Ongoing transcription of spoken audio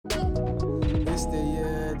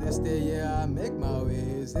This the year I make my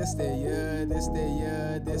ways. This the year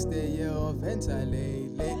of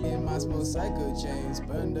ventilate. Lately my small cycle chains.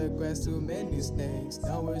 Burn the grass, too many snakes.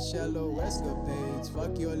 Down with shallow escapades.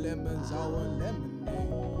 Fuck your lemons, I want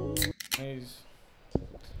lemonade. He's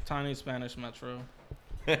tiny Spanish metro.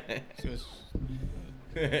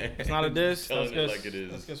 It's not a diss. That's just like it is.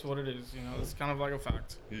 That's just what it is. You know, it's kind of like a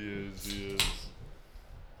fact. He is. You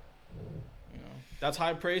know, that's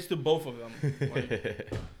high praise to both of them. Like,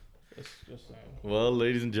 just saying. Well,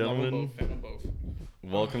 ladies and Love them gentlemen, both, fan them both.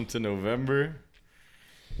 welcome to November.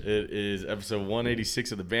 It is episode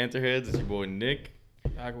 186 of the Banterheads. It's your boy Nick.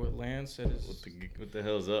 Back with Lance. It is. What the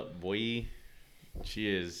hell's up, boy?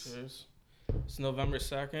 Cheers. Cheers. It's November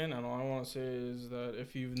 2nd, and all I want to say is that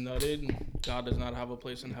if you've nutted, God does not have a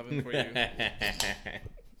place in heaven for you.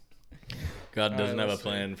 God doesn't have a let's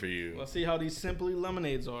plan for you. Let's see how these Simply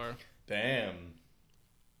Lemonades are. Damn.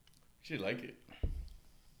 She like it.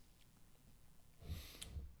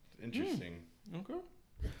 Interesting. Okay.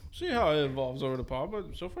 See how it evolves over the pod,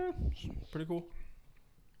 but so far, it's pretty cool.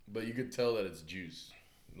 But you could tell that it's juice.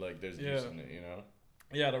 Like there's juice in it, you know?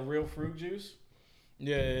 Yeah, the real fruit juice.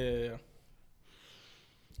 Yeah.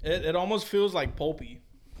 It almost feels like pulpy,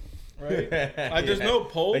 right? Like there's no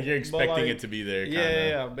pulp. Like you're expecting it to be there. Kinda.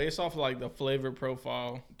 Yeah. Based off like the flavor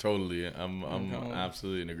profile. Totally, I'm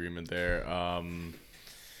absolutely in agreement there.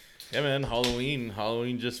 Yeah, man.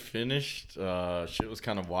 Halloween just finished. Shit was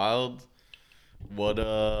kind of wild. What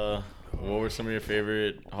were some of your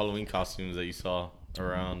favorite Halloween costumes that you saw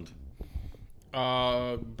around?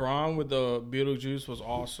 Braun with the Beetlejuice was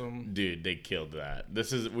awesome. Dude, they killed that.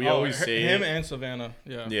 We always say him it. and Savannah.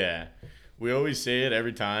 Yeah. We always say it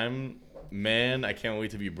every time. Man, I can't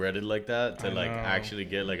wait to be breaded like that to like actually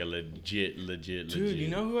get like a legit. Dude, you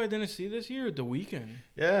know who I didn't see this year? The Weeknd.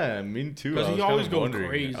 Yeah, me too. Because he always goes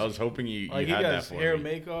crazy. I was hoping you like had he that has for hair, me.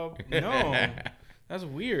 makeup. No, that's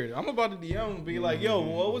weird. I'm about to DM and be like, "Yo,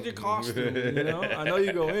 what was your costume?" You know, I know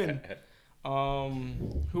you go in.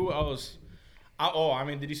 Who else?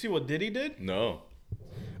 Did you see what Diddy did? No.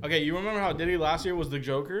 Okay, you remember how Diddy last year was the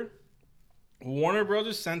Joker? Warner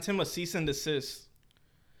Brothers sent him a cease and desist,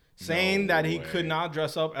 saying that he could not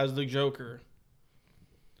dress up as the Joker.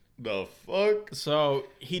 The fuck? So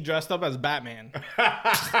he dressed up as Batman.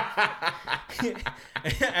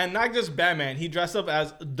 And not just Batman, he dressed up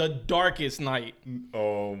as the Darkest Knight.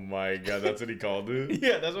 Oh my god, that's what he called it?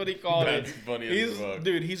 Yeah, that's what he called it. That's funny as fuck.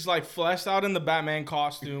 Dude, he's like fleshed out in the Batman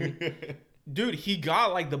costume. Dude, he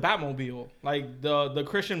got like the Batmobile, like the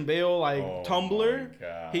Christian Bale tumbler.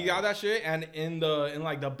 He got that shit, and in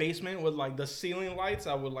like the basement with like the ceiling lights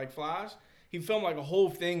that would like flash. He filmed like a whole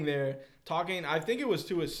thing there, talking. I think it was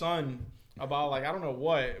to his son about like I don't know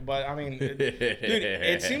what, but I mean, dude,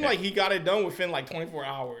 it seemed like he got it done within like 24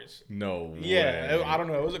 hours. No. Yeah, way. I don't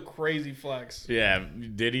know. It was a crazy flex. Yeah,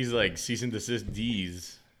 Diddy's like cease and desist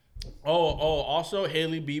D's. Also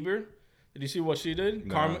Hailey Bieber. Did you see what she did?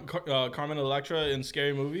 No. Carmen Electra in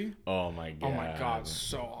Scary Movie. Oh my god.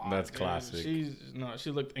 So hot. That's dude. classic.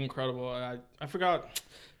 She looked incredible. I forgot.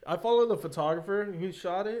 I follow the photographer who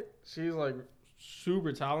shot it. She's like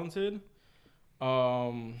super talented.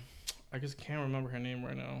 I just can't remember her name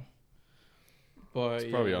right now. But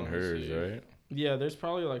it's probably on hers, right? Yeah, there's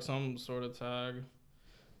probably like some sort of tag.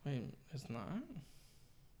 Wait, it's not.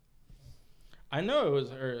 I know it was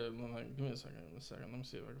her. Like, give me a second. Let me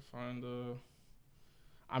see if I can find the.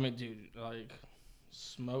 I mean, dude, like,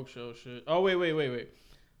 smoke show shit. Oh wait.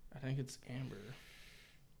 I think it's Amber.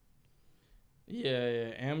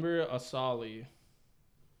 Yeah, Amber Asali.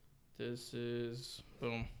 This is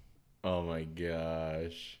boom. Oh my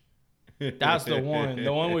gosh. That's the one.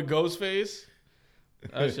 The one with Ghostface.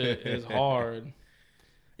 That shit is hard.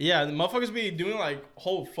 Yeah, the motherfuckers be doing like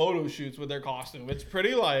whole photo shoots with their costume. It's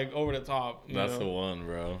pretty like over the top. That's the one,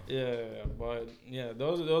 bro. Yeah, but yeah,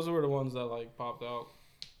 those were the ones that like popped out.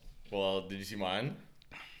 Well, did you see mine?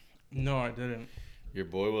 No, I didn't. Your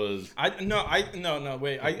boy was. No.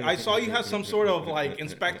 Wait, I saw you have some sort of like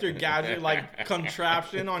Inspector Gadget like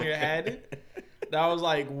contraption on your head that was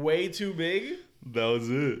like way too big. That was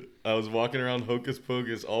it. I was walking around Hocus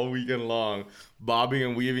Pocus all weekend long, bobbing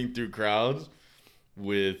and weaving through crowds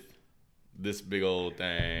with this big old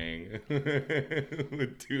thing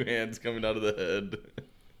with two hands coming out of the head.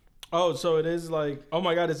 Oh, so it is like, oh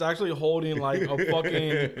my god, it's actually holding like a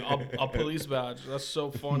fucking a police badge. That's so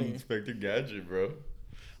funny. Inspector Gadget, bro.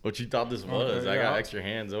 What you thought this was? Okay, I got extra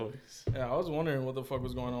hands always. Yeah, I was wondering what the fuck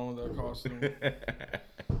was going on with that costume.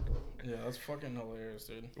 Yeah, that's fucking hilarious,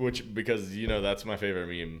 dude. Which, because, you know, that's my favorite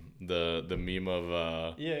meme. The meme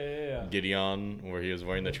of yeah. Gideon, where he was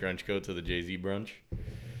wearing the trench coat to the Jay-Z brunch.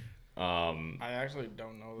 I actually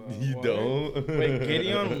don't know that. You don't? Wait,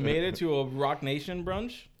 Gideon made it to a Rock Nation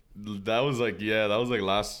brunch? That was like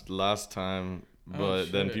last time.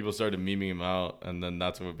 But then people started memeing him out, and then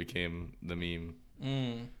that's what became the meme.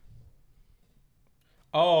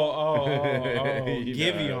 Oh.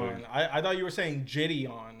 Giveon. I thought you were saying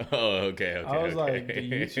Gideon. Oh, okay. I was like, the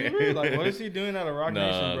YouTuber? Like, what is he doing at a Rock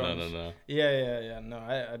Nation brunch? No. Yeah. No,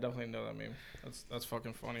 I definitely know that meme. That's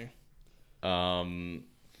fucking funny.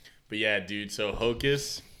 But yeah, dude. So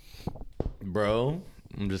Hocus, bro.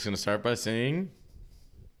 I'm just gonna start by saying,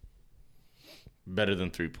 better than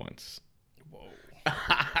 3 points. Whoa.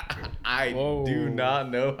 I do not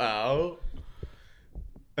know how.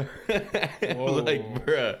 Like,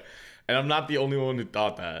 bruh. And I'm not the only one who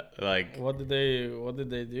thought that. Like, what did they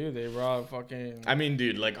do? They brought fucking. I mean,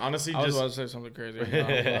 dude, like, honestly, I was about to say something crazy.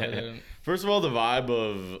 No, first of all, the vibe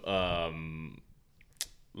of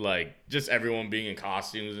like just everyone being in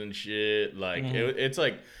costumes and shit. Like, it's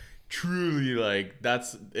like truly like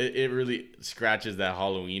it really scratches that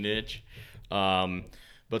Halloween itch.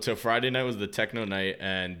 But so Friday night was the techno night,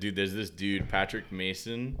 and dude, there's this dude Patrick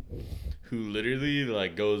Mason who literally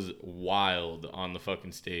like goes wild on the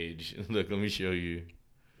fucking stage. Look, let me show you.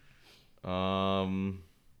 All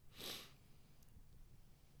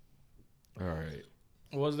right.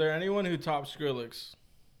 Was there anyone who topped Skrillex?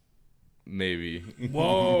 Maybe.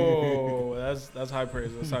 Whoa, that's high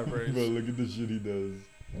praise. That's high praise. Bro, look at the shit he does.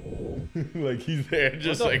 Like, he's there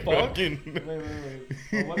just like fuck? fucking. Wait.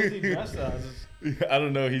 Well, what is he dressed as? I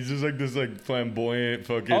don't know. He's just like this like flamboyant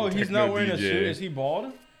fucking. Oh, he's not wearing DJ. a suit. Is he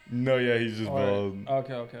bald? No, yeah, he's just bald.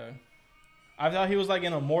 Okay. I thought he was like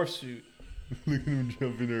in a morph suit. Look at him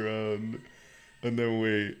jumping around. And then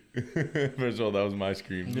wait. First of all, that was my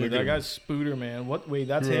scream. Dude, look that guy's Spooter, man. What? Wait,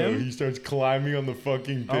 that's bro, him? He starts climbing on the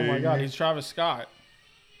fucking thing. Oh my god, he's Travis Scott.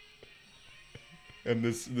 And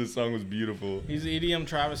this song was beautiful. He's EDM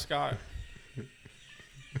Travis Scott.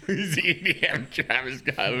 He's EDM Travis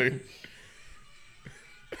Scott.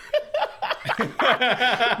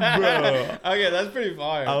 Bro, okay, that's pretty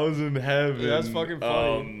fire. I was in heaven. That's fucking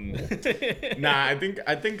funny. Nah,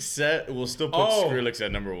 I think Set will still put Skrillex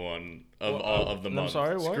at number one of the month. I'm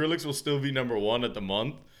sorry, what? Skrillex will still be number one at the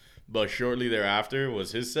month, but shortly thereafter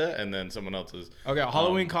was his set, and then someone else's. Okay,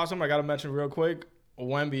 Halloween costume I gotta mention real quick.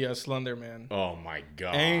 Wemby as Slender Man. Oh my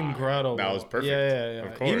god, incredible! That was perfect. Yeah.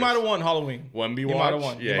 Of course. He might have won Halloween. Wemby might have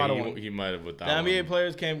won. Yeah, he might have with that. The one. NBA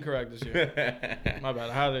players came correct this year. My bad.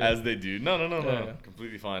 How did As they do. No.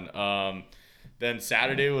 Completely fine. Then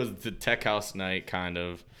Saturday was the tech house night, kind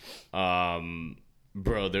of.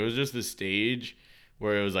 Bro, there was just this stage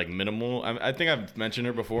where it was like minimal. I think I've mentioned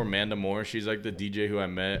her before, Amanda Moore. She's like the DJ who I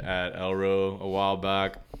met at Elro a while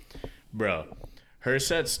back. Bro, her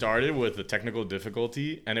set started with a technical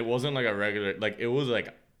difficulty, and it wasn't like a regular, like it was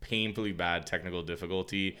like painfully bad technical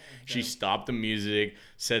difficulty. Okay. She stopped the music,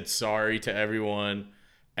 said sorry to everyone,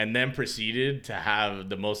 and then proceeded to have one of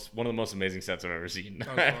the most amazing sets I've ever seen.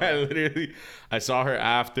 I saw her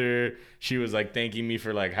after. She was like thanking me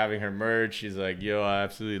for like having her merch. She's like, yo, I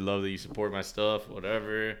absolutely love that you support my stuff,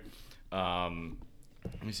 whatever. Let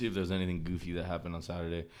me see if there's anything goofy that happened on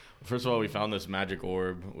Saturday. First of all, we found this magic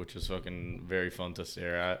orb, which was fucking very fun to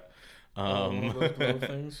stare at. those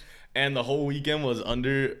things. And the whole weekend was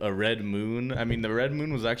under a red moon. I mean, the red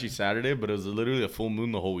moon was actually Saturday, but it was literally a full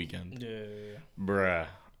moon the whole weekend. Yeah. Bruh.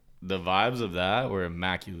 The vibes of that were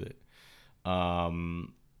immaculate.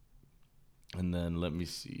 And then let me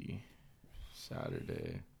see.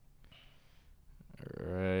 Saturday. All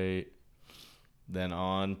right. Then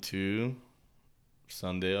on to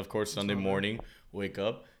Sunday. Of course, Sunday morning. Wake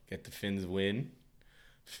up. Get the Finns win.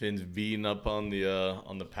 Finns beating up on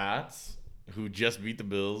the Pats, who just beat the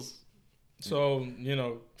Bills. So,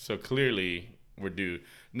 So clearly, we're due.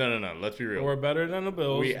 No. Let's be real. We're better than the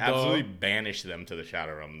Bills. We absolutely banished them to the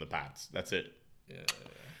shadow realm, the Pats. That's it. Yeah.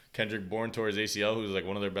 Kendrick Bourne tore his ACL, who's like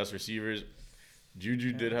one of their best receivers.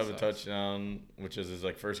 Juju did have a touchdown, which is his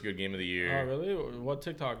like first good game of the year. Oh, really? What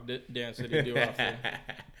TikTok dance did he do after?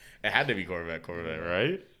 It had to be Corvette,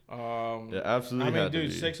 right? Yeah, absolutely. I mean,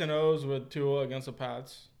 dude, 6-0s with Tua against the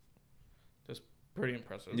Pats. That's pretty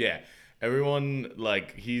impressive. Yeah, everyone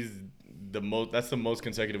like he's the most. That's the most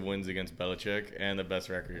consecutive wins against Belichick and the best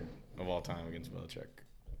record of all time against Belichick.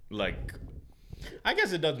 Like, I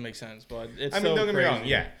guess it does make sense, but it's. I mean, don't get me wrong.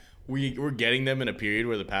 Yeah, we're getting them in a period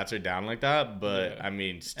where the Pats are down like that, but yeah. I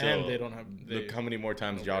mean, still, and they don't have. Look how many more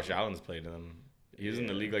times Josh Allen's played them. He was in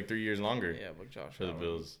the league like 3 years longer. Yeah, but Josh for the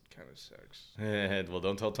Bills kind of sucks. Well,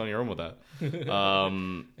 don't tell Tony Romo that.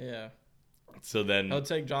 Yeah. So then he'll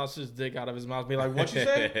take Josh's dick out of his mouth, and be like, "What you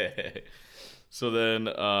say?" So then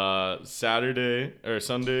Saturday or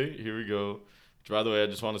Sunday, here we go. Which, by the way, I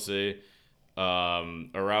just want to say,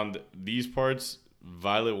 around these parts,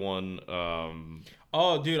 Violet won.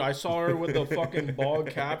 Oh, dude, I saw her with the fucking bald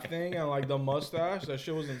cap thing and like the mustache. That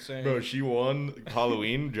shit was insane. Bro, she won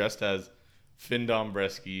Halloween dressed as Finn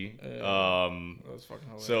Dombresky. That was fucking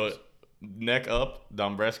hilarious. So neck up,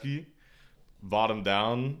 Dombresky. Bottom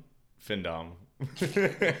down, Finn Dom.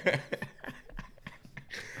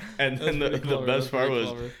 And then the best part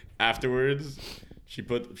was afterwards, she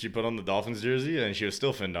put on the Dolphins jersey and she was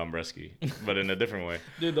still Finn Dombresky, but in a different way.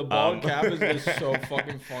 Dude, the bald cap is just so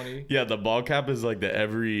fucking funny. Yeah, the bald cap is like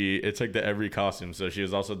it's like the every costume. So she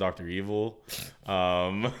was also Dr. Evil.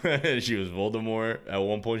 She was Voldemort. At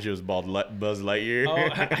one point, she was Buzz Lightyear. Oh,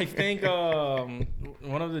 I think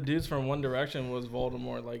one of the dudes from One Direction was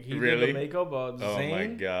Voldemort. Like he did the makeup. Zayn. Oh my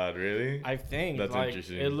god, really? I think that's like,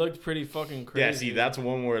 interesting. It looked pretty fucking crazy. Yeah, see, that's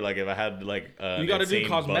one where like if I had like you got to do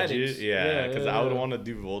cosmetics. Budget, because I would want to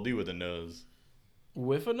do Voldy with a nose.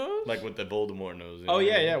 With a nose? Like with the Voldemort nose. Oh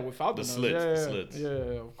yeah, without the slits. nose. The slits. Yeah,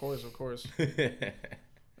 of course.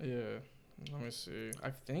 Yeah. Let me see. I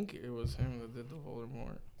think it was him that did the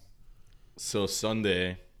Voldemort. So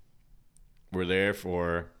Sunday, we're there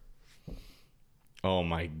for. Oh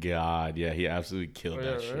my god! Yeah, he absolutely killed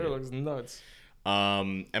that shit. It looks nuts.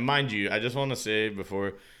 And mind you, I just want to say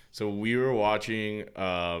before. So we were watching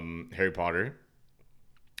Harry Potter.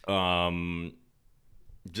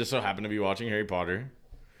 Just so happened to be watching Harry Potter,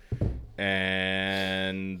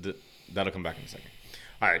 and that'll come back in a second.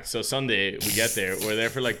 All right, so Sunday we get there. We're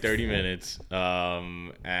there for like 30 minutes,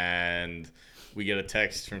 and we get a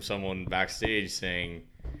text from someone backstage saying,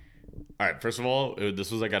 "All right, first of all,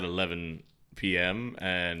 this was like at 11 p.m.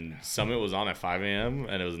 and Summit was on at 5 a.m.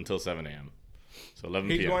 and it was until 7 a.m. So 11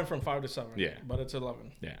 p.m. He's going from 5 to 7. Yeah, but it's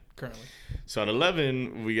 11. Yeah, currently. So at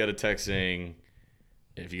 11 we get a text saying,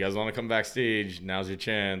 if you guys want to come backstage, now's your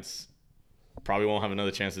chance. Probably won't have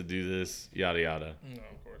another chance to do this, yada, yada. No,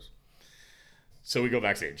 of course. So we go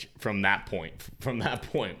backstage from that point.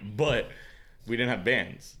 But we didn't have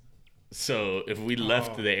bands. So if we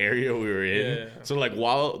left the area we were in. So like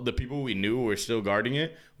while the people we knew were still guarding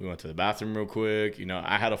it, we went to the bathroom real quick. You know,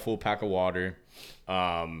 I had a full pack of water.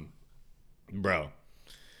 Bro.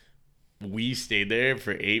 We stayed there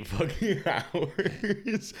for 8 fucking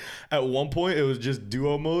hours. At one point, it was just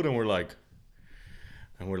duo mode, and we're like,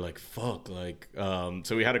 fuck, like,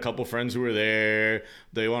 so we had a couple friends who were there.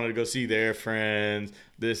 They wanted to go see their friends,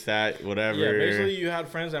 this, that, whatever. Yeah, basically you had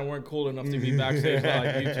friends that weren't cool enough to be backstage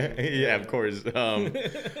like you two. Yeah, of course.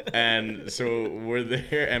 And so we're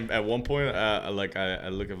there, and at one point, I look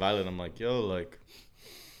at Violet, and I'm like, yo, like,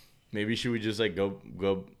 maybe should we just like go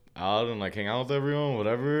out and like hang out with everyone,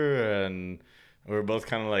 whatever. And we're both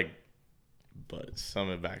kind of like, but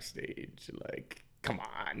Summit backstage, like, come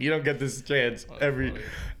on, you don't get this chance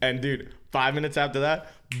and dude, 5 minutes after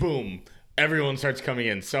that, boom, everyone starts coming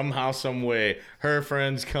in somehow, some way. Her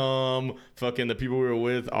friends come, fucking the people we were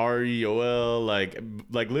with, REOL, like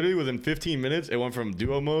literally within 15 minutes it went from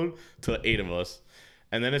duo mode to 8 of us,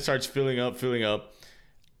 and then it starts filling up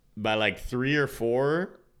by like 3 or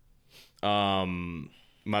 4.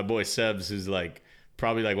 My boy Sebs, who's like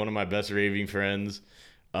probably like one of my best raving friends,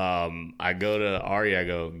 I go to Ari, I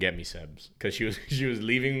go, get me Sebs, because she was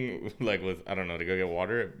leaving like with, I don't know, to go get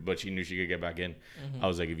water, but she knew she could get back in. I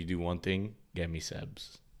was like, if you do one thing, get me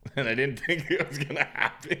Sebs. And I didn't think it was gonna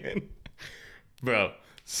happen. Bro,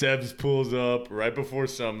 Sebs pulls up right before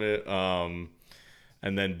Summit, and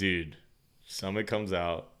then dude, Summit comes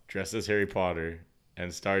out dressed as Harry Potter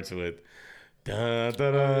and starts with da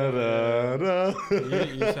da da da da.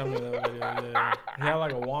 You sent me that video. Yeah, he had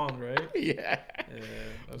like a wand, right? Yeah.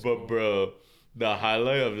 That's but cool. Bro, the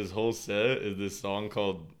highlight of his whole set is this song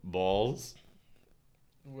called Balls.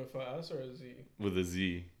 With a S or a Z? With a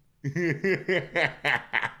Z.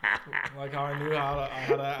 Like how I knew how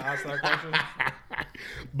to ask that question.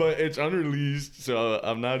 But it's unreleased, so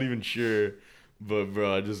I'm not even sure. But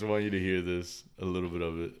bro, I just want you to hear this, a little bit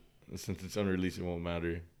of it. Since it's unreleased, it won't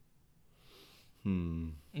matter.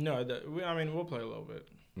 No, I mean, we'll play a little bit.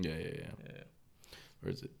 Yeah.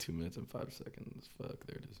 Where is it? 2 minutes and 5 seconds. Fuck,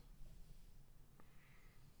 there it is.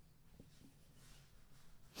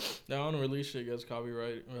 That unreleased shit gets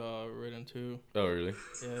copyright written too. Oh, really?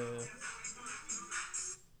 Yeah.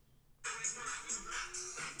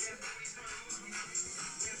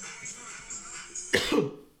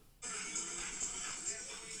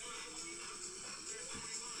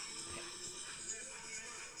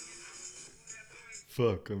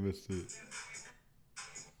 Fuck, I missed it.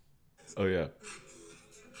 Oh, yeah.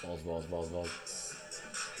 Balls.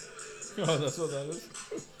 Oh, that's what that is?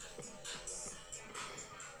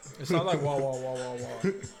 It sounds like wah wah wah wah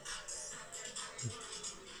wah.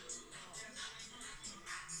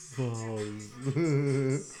 Balls.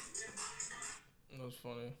 That's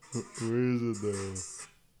funny. Where is it though?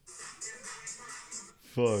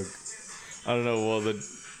 Fuck. I don't know. Well,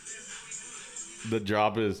 the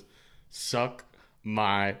drop is suck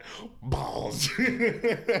my balls.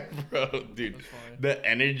 Bro, dude. The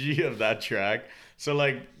energy of that track. So,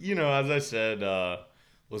 like, you know, as I said,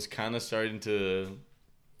 was kind of starting to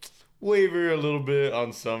waver a little bit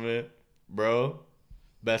on Summit. Bro,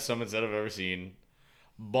 best Summit set I've ever seen.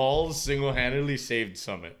 Balls single-handedly saved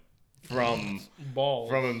Summit from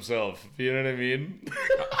himself. You know what I mean?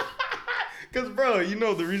 Because, bro, you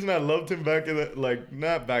know, the reason I loved him back in the, like,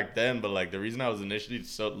 not back then, but, like, the reason I was initially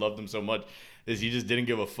loved him so much is he just didn't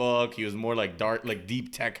give a fuck. He was more, like, dark, like,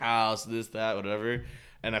 deep tech house, this, that, whatever.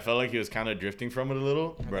 And I felt like he was kind of drifting from it a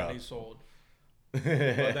little. And bro. then he sold. But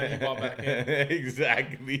then he bought back in.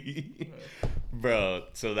 Exactly. Bro,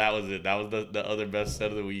 so that was it. That was the other best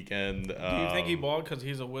set of the weekend. Do you think he bought because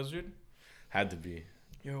he's a wizard? Had to be.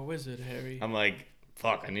 You're a wizard, Harry. I'm like,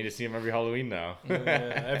 fuck, I need to see him every Halloween now.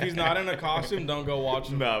 Yeah. If he's not in a costume, don't go watch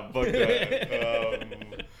him. Nah, fuck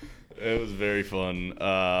that. It was very fun.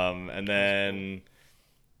 And then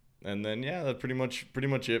yeah, that's pretty much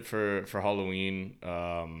it for Halloween.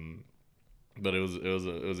 But it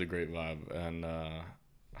was a great vibe. And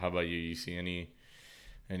how about you? You see any?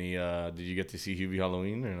 Did you get to see Hubie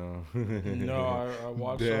Halloween or no? No, I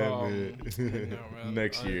watched. Damn it. No, man.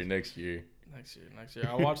 Next year. Next year.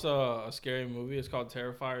 I watched a scary movie. It's called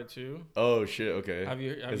Terrifier 2. Oh shit! Okay.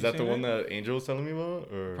 Is that the one that Angel was telling me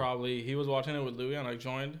about? Or? Probably. He was watching it with Louis and I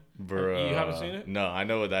joined. Bruh. You haven't seen it? No, I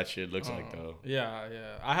know what that shit looks like though. Yeah.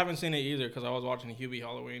 I haven't seen it either because I was watching Hubie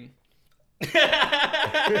Halloween.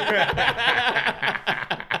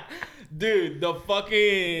 Dude, the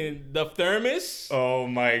thermos. Oh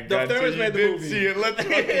my god! The thermos made the movie. See it? Let's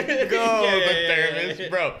fucking go. Yeah, thermos,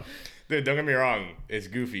 bro. Dude, don't get me wrong. It's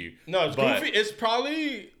goofy. No, it's goofy. It's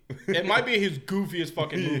probably. It might be his goofiest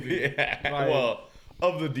fucking movie. Yeah. Well,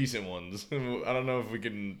 of the decent ones. I don't know if we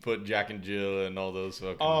can put Jack and Jill and all those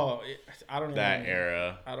fucking. Oh, I don't. That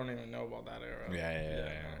era. I don't even know about that era. Yeah.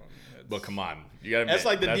 But come on, you gotta. That's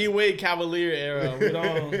like the D Wade Cavalier era. We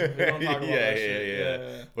don't talk about that shit.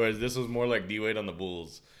 Yeah. Whereas this was more like D Wade on the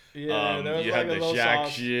Bulls. Yeah, there was you like had a the little Shaq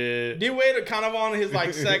sauce. shit. D Wade kind of on his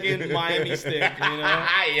like second Miami stick, you know?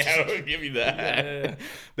 Yeah, I'll give you that. Yeah.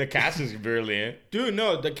 The cast is brilliant. Dude,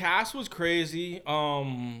 no, the cast was crazy.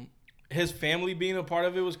 His family being a part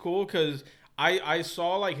of it was cool because I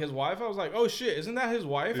saw like his wife. I was like, oh shit, isn't that his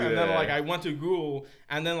wife? And then like I went to Google,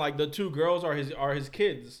 and then like the two girls are his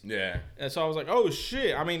kids. Yeah. And so I was like, oh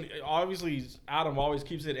shit. I mean, obviously Adam always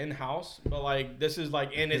keeps it in house, but like this is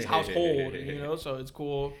like in his household, you know. So it's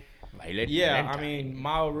cool. Yeah, I mean,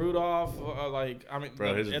 Maya Rudolph,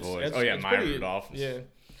 bro, his voice. Maya Rudolph. Yeah.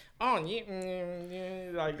 Oh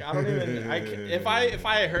yeah, like I don't even. If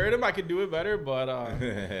I heard him, I could do it better, but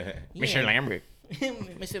Mr. Lambert.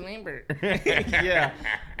 Mr. Lambert. Yeah.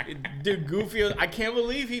 Dude, Goofy. I can't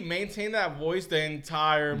believe he maintained that voice the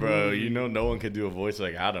entire movie. Bro, you know no one could do a voice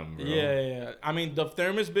like Adam, bro. Yeah. I mean, the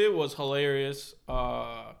thermos bit was hilarious.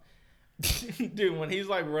 Dude, when he's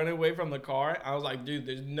like running away from the car, I was like, dude,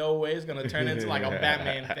 there's no way it's gonna turn into like a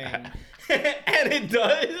Batman thing. And it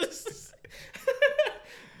does.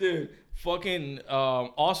 Dude. Fucking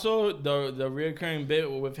also the reoccurring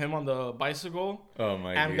bit with him on the bicycle. Oh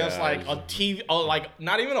my god. And just like a TV, like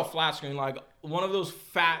not even a flat screen, like one of those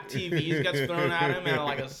fat TVs gets thrown at him and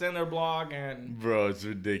like a cinder block and bro, it's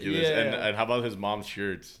ridiculous. Yeah. And how about his mom's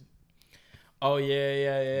shirts? Oh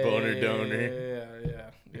yeah. Boner donor.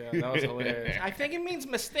 Yeah, that was hilarious. I think it means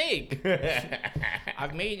mistake.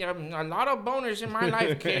 I've made a lot of boners in my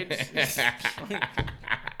life, kids.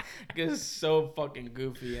 It's so fucking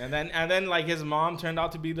goofy, and then like his mom turned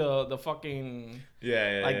out to be the fucking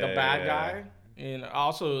the bad guy, and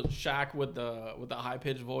also Shaq with the high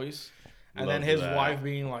pitched voice, and then his wife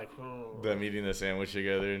being like them eating the sandwich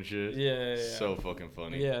together and shit. Yeah. So fucking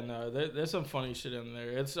funny. Yeah, no, there's some funny shit in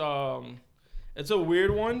there. It's a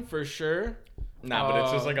weird one for sure. Nah, but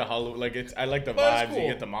it's just like a Halloween. Like I like the vibes. Cool. You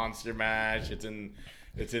get the monster mash. It's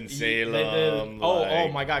in Salem. Oh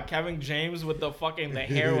my god, Kevin James with the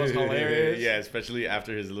hair was hilarious. Yeah, especially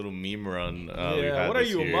after his little meme run. What are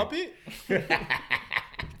you, a Muppet?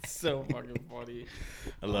 So fucking funny.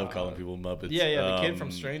 I love calling people Muppets. Yeah, the kid from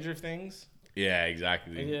Stranger Things. Yeah,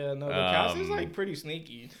 exactly. Yeah, no, the cast is like pretty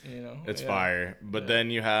sneaky, you know. It's fire. But then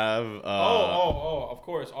you have of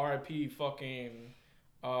course, R.I.P. fucking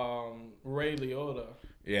Ray Liotta.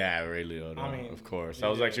 Yeah, Ray Liotta. I mean, of course. That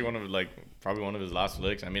was actually probably one of his last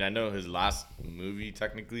flicks. I mean, I know his last movie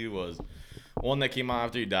technically was one that came out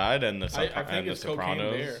after he died, and I think it's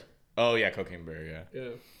Sopranos. Cocaine Bear. Oh yeah, Cocaine Bear. Yeah. Yeah.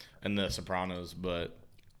 And the Sopranos, but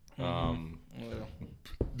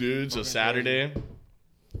dude. So Saturday,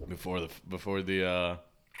 before the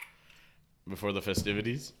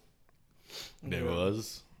festivities, there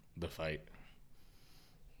was the fight.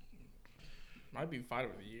 Might be fight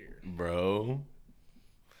of the year, bro.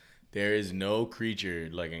 There is no creature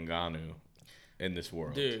like Ngannou in this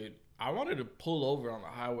world, dude. I wanted to pull over on the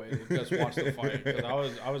highway to just watch the fight because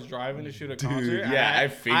I was driving to shoot a concert. Yeah, I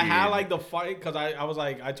figured. I had like the fight because I was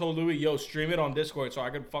like, I told Louis, yo, stream it on Discord so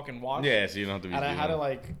I could fucking watch. Yeah, so you don't have to be. And I had it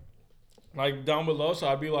like down below, so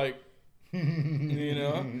I'd be like, you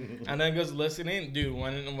know, and then just listening, dude.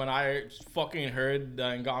 When I fucking heard the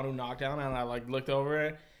Ngannou knockdown and I like looked over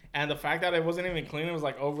it. And the fact that it wasn't even clean, it was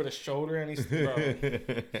like over the shoulder, and he's bro.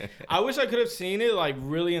 I wish I could have seen it like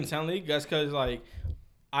really intently, just because like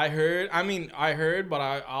I heard, but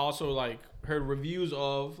I also like heard reviews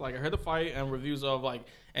of like I heard the fight and reviews of like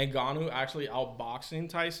Ngannou actually outboxing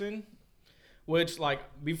Tyson, which like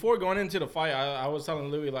before going into the fight, I was telling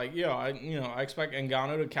Louis like, yo, I expect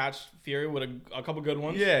Ngannou to catch Fury with a couple good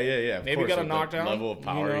ones. Yeah. Maybe get a knockdown. Level of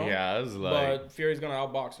power he has, like, but Fury's gonna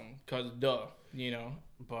outbox him, cause you know.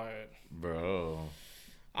 But bro,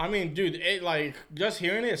 I mean, dude, it like just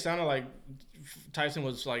hearing it sounded like Tyson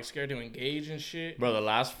was like scared to engage and shit. Bro, the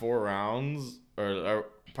last 4 rounds, or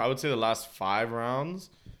I would say the last 5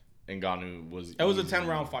 rounds, Ngannou was. It was a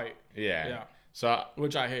 10-round fight. Yeah. So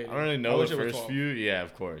which I hate. I don't really know the first few. Yeah,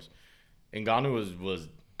 of course. Ngannou was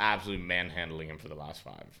absolutely manhandling him for the last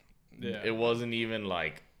 5. Yeah. It wasn't even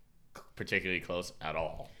like particularly close at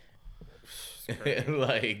all.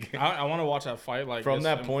 Like I want to watch that fight. Like from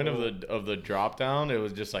that point of the drop down, it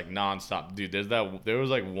was just like nonstop, dude. There was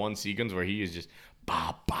like one sequence where he is just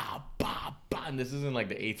ba ba ba ba, and this isn't like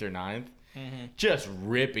the 8th or 9th, just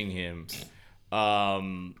ripping him.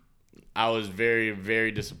 I was very,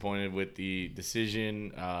 very disappointed with the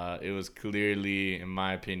decision. It was clearly, in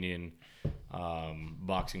my opinion,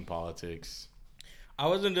 boxing politics. I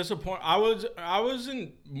wasn't disappointed. I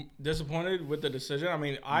wasn't disappointed with the decision. I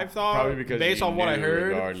mean, I thought based on what I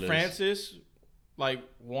heard, Francis like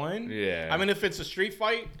won. Yeah. I mean, if it's a street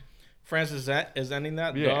fight, Francis is ending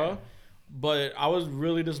that. Yeah. Duh. But I was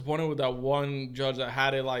really disappointed with that one judge that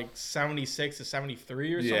had it like 76 to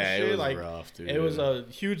 73 or some shit. Yeah, it was like, rough, dude. It was a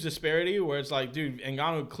huge disparity where it's like, dude,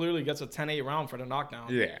 Ngannou clearly gets a 10-8 round for the knockdown.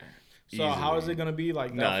 Yeah. So easily. How is it going to be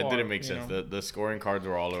like that? No, it didn't make sense. The scoring cards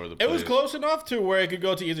were all over the place. It was close enough to where it could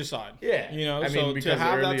go to either side. Yeah. You know, I mean, because to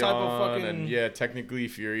have early that type on, of fucking... and yeah, technically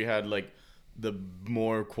Fury had like the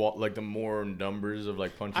more numbers of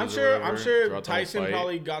like punches. I'm sure Tyson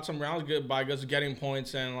probably got some rounds good by just getting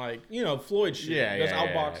points and like, you know, Floyd shit. Yeah, just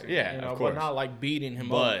outboxing. Yeah, you know, of course. But not like beating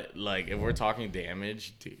him up. But like if we're talking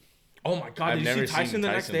damage, dude. Oh my God, did you see Tyson the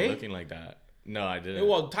next day? Looking like that. No, I didn't.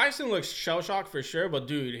 Well, Tyson looks shell shocked for sure, but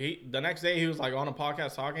dude, the next day he was like on a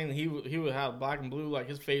podcast talking. He would have black and blue, like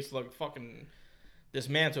his face looked fucking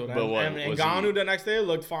dismantled. But what, and Ngannou the next day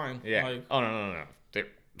looked fine. Yeah. Like, oh no.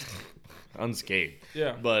 Unscathed.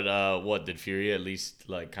 Yeah. But what did Fury at least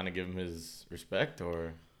like kind of give him his respect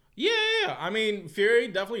or? Yeah. I mean, Fury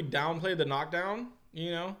definitely downplayed the knockdown,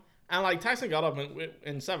 you know, and like Tyson got up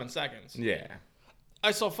in 7 seconds. Yeah.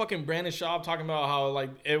 I saw fucking Brandon Schaub talking about how like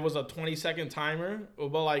it was a 20-second timer,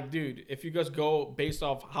 but like, dude, if you just go based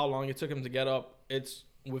off how long it took him to get up, it's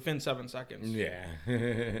within 7 seconds. Yeah.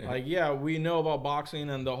 Like, yeah, we know about boxing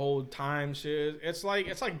and the whole time shit. It's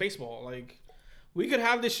like baseball. Like, we could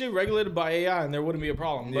have this shit regulated by AI and there wouldn't be a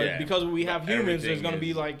problem. But because we have humans, there's gonna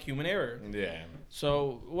be like human error. Yeah.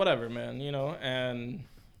 So whatever, man. You know, and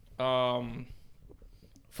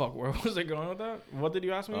fuck, where was I going with that? What did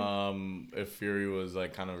you ask me? If Fury was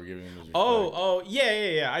like kind of giving him his respect. Oh,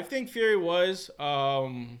 yeah. I think Fury was. I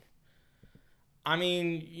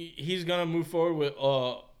mean, he's gonna move forward with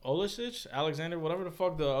Olisic, Alexander, whatever the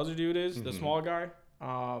fuck the other dude is, the small guy.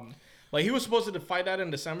 Like he was supposed to fight that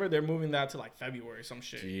in December. They're moving that to like February, some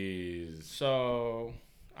shit. Jeez. So,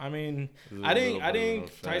 I mean, I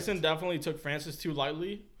think Tyson definitely took Francis too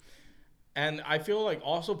lightly. And I feel like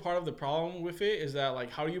also part of the problem with it is that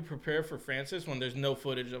like how do you prepare for Francis when there's no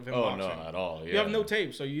footage of him boxing? Oh, no, at all. Yeah. You have no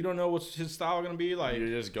tape, so you don't know what's his style going to be like. You're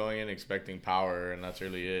just going in expecting power, and that's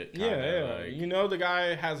really it. Yeah. Like, you know the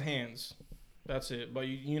guy has hands. That's it. But,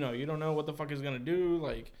 you know, you don't know what the fuck he's going to do.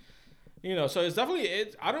 Like, you know, so it's definitely,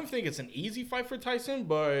 I don't think it's an easy fight for Tyson,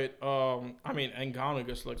 but, I mean, Ngannou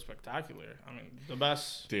just looks spectacular. I mean, the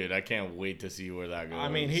best. Dude, I can't wait to see where that goes. I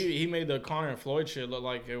mean, he made the Conor and Floyd shit look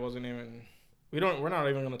like it wasn't even, We're not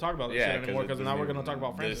even going to talk about this shit anymore because now we're going to talk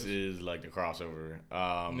about Francis. This is like the crossover.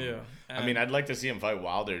 Yeah. I mean, I'd like to see him fight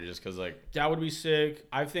Wilder just because, like, that would be sick.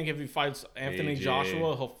 I think if he fights Anthony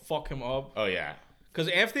Joshua, he'll fuck him up. Oh yeah. Because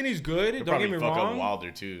Anthony's good. He'll don't get me fuck wrong. Up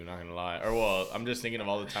Wilder too. Not gonna lie. Or well, I'm just thinking of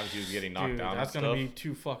all the times he was getting knocked down. That's gonna be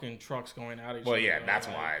two fucking trucks going at each other. Well, yeah, that's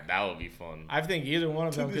why that would be fun. I think either one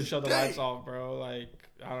of them could shut the lights off, bro. Like,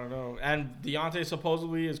 I don't know. And Deontay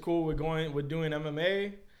supposedly is cool with doing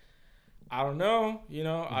MMA. I don't know. You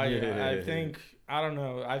know, I think I don't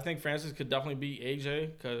know. I think Francis could definitely beat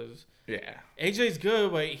AJ because AJ's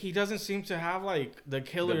good, but he doesn't seem to have like the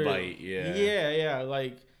killer the bite. Yeah.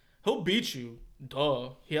 Like he'll beat you. Duh.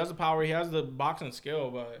 He has the power. He has the boxing skill,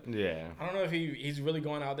 but I don't know if he's really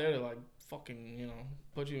going out there to like fucking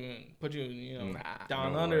put you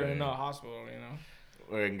down under in the hospital.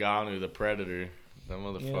 Or Ngannou, the Predator. That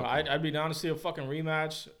motherfucker. I'd be down to see a fucking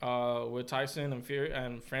rematch with Tyson and Fury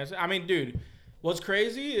and Francis. I mean, dude, what's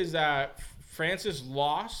crazy is that Francis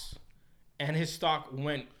lost and his stock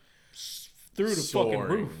went through the fucking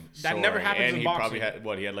roof. That never happens in boxing.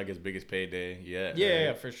 He had like his biggest payday.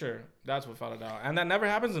 Yeah, for sure. That's without a doubt. And that never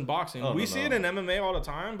happens in boxing. We see it in MMA all the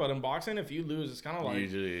time, but in boxing, if you lose, it's kind of like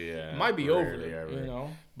usually, it might be over.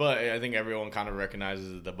 But I think everyone kind of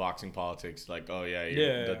recognizes the boxing politics. Like, oh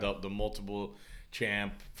yeah, the multiple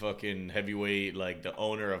champ, fucking heavyweight, like the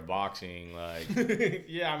owner of boxing, like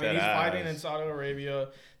yeah. I mean, he's fighting in Saudi Arabia.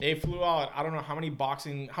 They flew out. I don't know how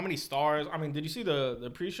many stars. I mean, did you see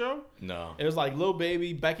the pre-show? No. It was like Lil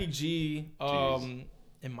Baby, Becky G.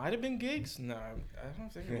 It might have been Giggs. No, I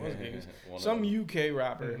don't think it was Giggs. Some UK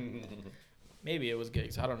rapper. Maybe it was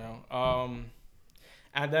Giggs. I don't know.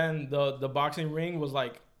 And then the boxing ring was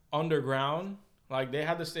like underground. Like they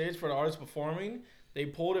had the stage for the artists performing. They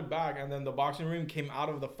pulled it back, and then the boxing ring came out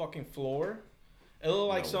of the fucking floor. It looked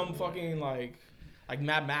like fucking like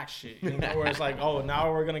Mad Max shit, where it's like, oh, now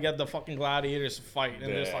we're gonna get the fucking gladiators to fight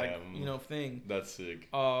in this thing. That's sick.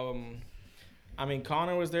 I mean,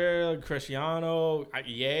 Conor was there, Cristiano,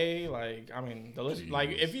 Ye, like, I mean, the list. Jeez.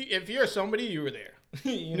 Like, if you're somebody, you were there,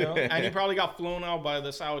 and you probably got flown out by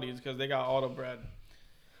the Saudis because they got all the bread.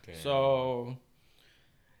 Damn. So.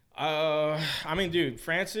 I mean, dude,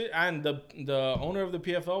 Francis and the owner of the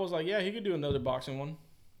PFL was like, yeah, he could do another boxing one.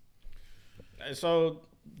 So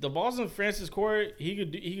the ball's in Francis' court. He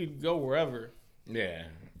could go wherever. Yeah,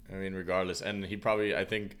 I mean, regardless, and he probably, I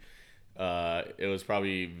think, it was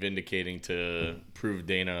probably vindicating to prove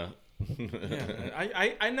Dana.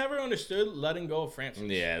 I never understood letting go of Francis.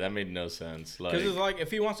 Yeah, that made no sense. Because it's like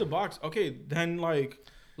if he wants to box, okay, then like.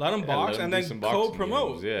 Let him box and then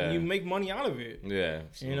co-promote. Yeah. And you make money out of it. Yeah.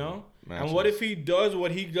 And what if he does what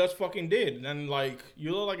he just fucking did? Then like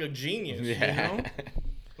you look like a genius. Yeah.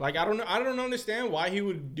 Like I don't understand why he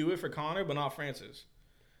would do it for Conor but not Francis.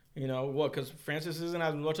 What? Because Francis isn't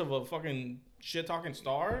as much of a fucking shit talking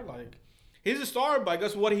star. Like he's a star, but I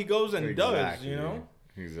guess what he goes and does.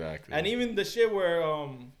 Exactly. And even the shit where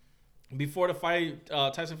before the fight,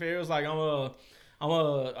 Tyson Fury was like,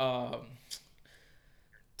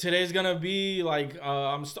 today's gonna be like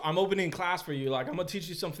I'm opening class for you. Like I'm gonna teach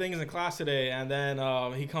you some things in class today. And then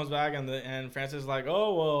he comes back and Francis is like,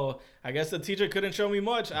 oh well, I guess the teacher couldn't show me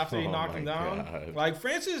much after he knocked him down. God. Like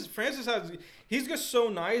Francis he's just so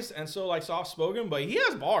nice and so like soft spoken, but he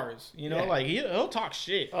has bars. Like he'll talk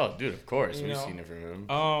shit. Oh, dude, of course we've seen it from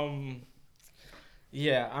him.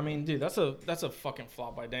 Yeah, I mean, dude, that's a fucking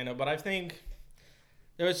flop by Dana. But I think.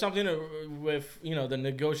 There was something with, the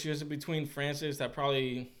negotiation between Francis that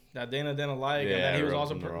Dana didn't like. And then he was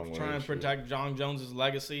also trying to protect John Jones'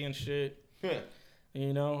 legacy and shit. I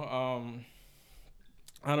don't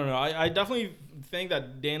know. I definitely think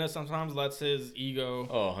that Dana sometimes lets his ego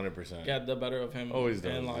 100% get the better of him. Always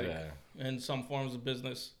does, in some forms of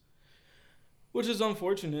business. Which is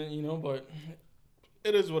unfortunate, but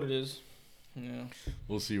it is what it is. Yeah.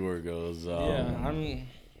 We'll see where it goes.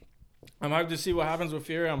 I'm hyped to see what happens with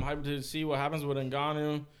Fury. I'm hyped to see what happens with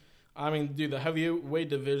Ngannou. I mean, dude, the heavyweight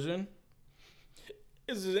division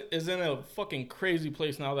is in a fucking crazy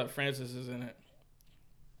place now that Francis is in it.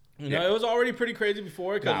 It was already pretty crazy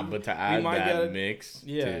before. But to add that mix,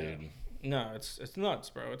 dude. No, it's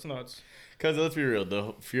nuts, bro. It's nuts. Because let's be real,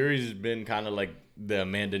 the Fury's been kind of like the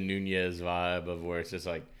Amanda Nunes vibe of where it's just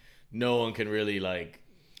like no one can really like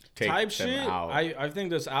take type them shit. out. I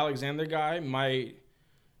think this Alexander guy might.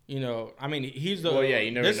 I mean, he's the. Well, yeah,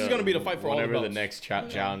 you never this know. is going to be the fight for all the belts. Whenever the next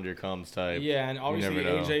challenger comes, type. Yeah, and obviously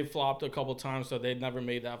AJ flopped a couple times, so they never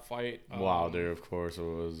made that fight. Wilder, of course, it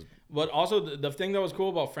was. But also, the thing that was cool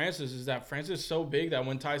about Francis is that Francis is so big that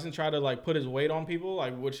when Tyson tried to like put his weight on people,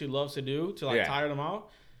 like which he loves to do, to like tire them out,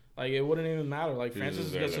 Like, it wouldn't even matter. Like,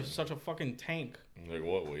 Francis is just such a fucking tank. Like,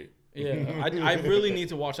 what? Wait. Yeah, I really need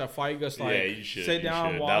to watch that fight. Just like, yeah, you should sit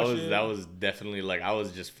down, watch it. That was definitely like, I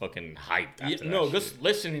was just fucking hyped after that just shit.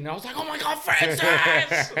 Listening, I was like, oh my god,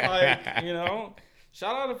 Francis! Like, you know,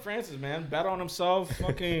 shout out to Francis, man. Bet on himself,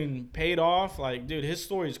 fucking paid off. Like, dude, his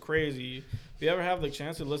story is crazy. If you ever have the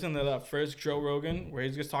chance to listen to that first Joe Rogan, where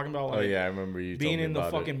he's just talking about, like, oh yeah, I remember you being in the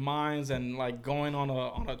fucking mines and like going on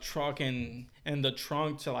a truck and the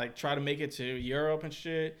trunk to like try to make it to Europe and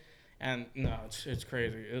shit. And no, it's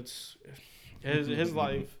crazy. It's his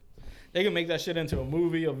life. They can make that shit into a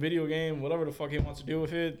movie, a video game, whatever the fuck he wants to do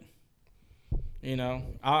with it. You know,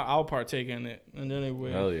 I'll partake in it, and then it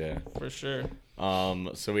will. Hell yeah, for sure.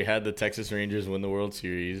 So we had the Texas Rangers win the World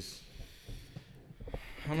Series.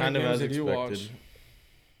 How many games did you watch?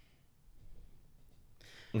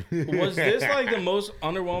 Was this like the most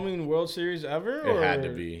underwhelming World Series ever? It had to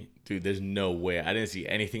be. Dude, there's no way. I didn't see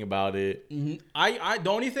anything about it. The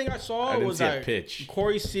only thing I saw was that pitch.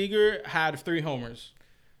 Corey Seager had 3 homers.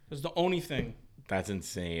 That's the only thing. That's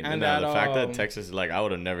insane. And the fact that Texas, like, I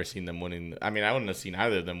would have never seen them winning. I mean, I wouldn't have seen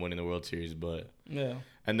either of them winning the World Series, but yeah.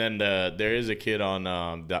 And then there is a kid on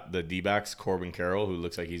the D-backs, Corbin Carroll, who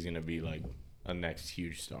looks like he's gonna be like a next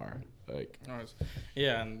huge star. Like,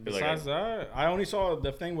 yeah. And besides that, I only saw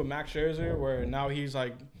the thing with Max Scherzer where now he's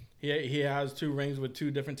like. He has 2 rings with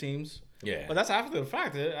 2 different teams. Yeah. But that's after the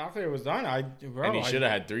fact. After it was done, and he should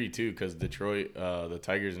have had 3 too, because Detroit, the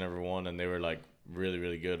Tigers never won, and they were like really,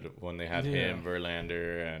 really good when they had him,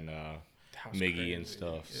 Verlander, and Miggy crazy. And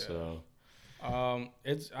stuff. Yeah. So,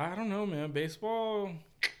 I don't know, man. Baseball,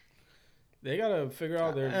 they gotta figure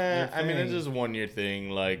out their thing. I mean, it's just a 1-year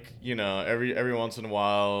thing. Like, you know, every once in a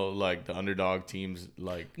while, like the underdog teams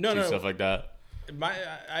like do stuff like that.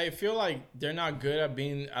 I feel like they're not good at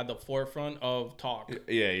being at the forefront of talk.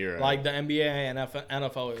 Yeah, you're right. Like the NBA and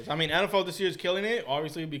NFL is. I mean, NFL this year is killing it,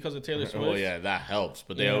 obviously, because of Taylor Swift. Well, yeah, that helps,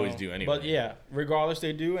 but they always do anyway. But yeah, regardless,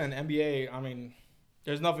 they do. And NBA, I mean,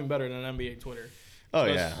 there's nothing better than NBA Twitter. Oh,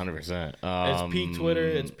 yeah, 100%. It's peak Twitter.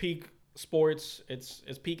 It's peak sports. It's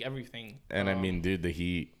peak everything. And I mean, dude, the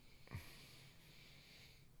Heat.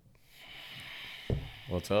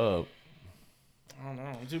 What's up? I don't know.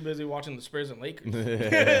 I'm too busy watching the Spurs and Lakers.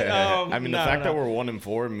 I mean, the fact that we're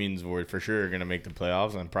 1-4 means we're for sure going to make the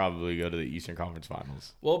playoffs and probably go to the Eastern Conference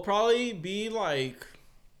Finals. We'll probably be like,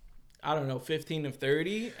 I don't know,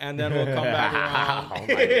 15-30, and then we'll come back around. Oh my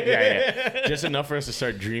God. Yeah. Just enough for us to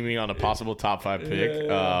start dreaming on a possible top 5 pick.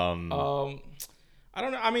 I don't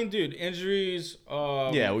know. I mean, dude, injuries.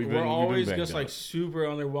 We're always just like super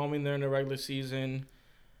underwhelming there in the regular season.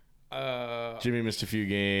 Jimmy missed a few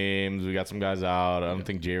games. We got some guys out. I don't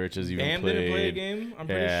think J. Rich has even Bam played. didn't play a game, I'm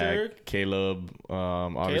pretty sure. Caleb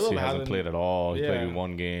obviously hasn't played at all. He played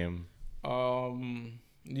 1 game.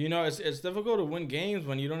 You know, it's difficult to win games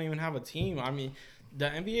when you don't even have a team. I mean, the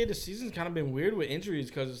NBA this season's kind of been weird with injuries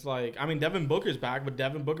because it's like, I mean, Devin Booker's back, but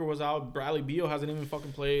Devin Booker was out. Bradley Beal hasn't even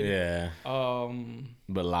fucking played. Yeah.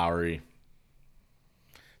 But Lowry.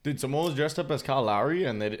 Dude, someone was dressed up as Kyle Lowry,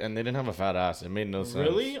 and they didn't have a fat ass. It made no sense.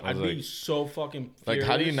 Really? I'd be so fucking furious. Like,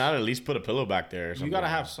 how do you not at least put a pillow back there or something? You gotta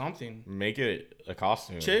have something. Make it a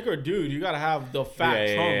costume. Chick or dude, you gotta have the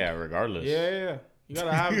fat trunk. Yeah, regardless. Yeah. You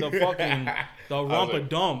gotta have the fucking, the rump a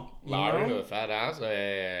dump. Lowry with a fat ass?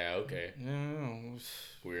 Yeah, okay. Yeah.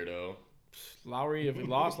 Weirdo. Lowry, if he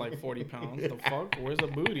lost like 40 pounds, the fuck? Where's the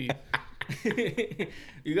booty?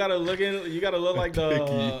 You gotta look like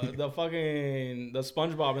the fucking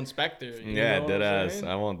SpongeBob inspector. Yeah, dead ass.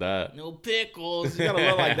 I want that. No pickles. You gotta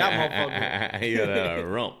look like that motherfucker. You gotta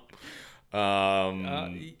rump. I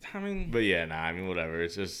mean, but yeah, I mean, whatever.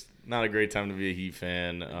 It's just not a great time to be a Heat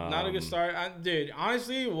fan. Not a good start, dude.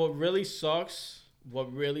 Honestly, what really sucks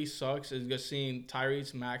is just seeing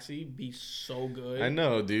Tyrese Maxey be so good. I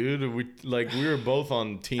know, dude. We were both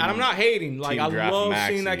on team. And I'm not hating. Like, I love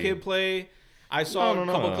seeing that kid play. I saw a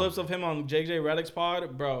couple clips of him on JJ Redick's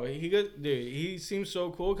pod. Bro, he seems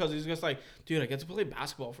so cool because he's just like, dude, I get to play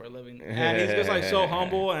basketball for a living. And he's just like so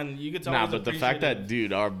humble, and you can tell. Nah, but the fact that,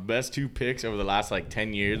 dude, our best 2 picks over the last like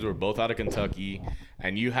 10 years were both out of Kentucky,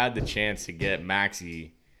 and you had the chance to get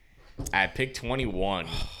Maxey at pick 21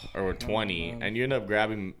 or 20, and you end up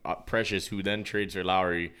grabbing Precious, who then trades for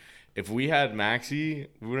Lowry. If we had Maxey,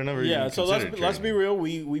 we would have never even considered trading. Let's be real.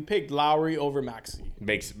 We picked Lowry over Maxey.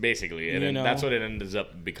 Basically, and that's what it ends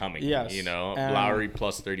up becoming. Yes, Lowry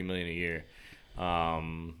plus $30 million a year.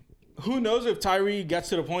 Who knows if Tyree gets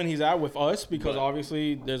to the point he's at with us? Because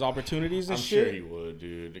obviously there's opportunities and shit. I'm sure he would,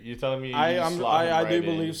 dude. You're telling me? I do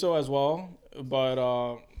believe so as well.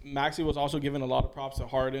 But Maxey was also given a lot of props to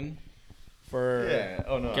Harden for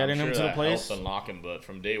getting him to the place. Helped unlock him, but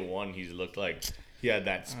from day one, he's looked like he had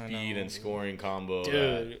that speed and scoring combo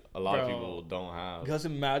that a lot of people don't have. Just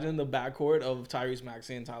imagine the backcourt of Tyrese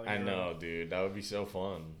Maxey and Tyler. I know, dude. That would be so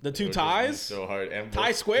fun. The two ties? So hard. And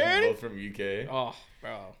Ty squared? Both from UK. Oh,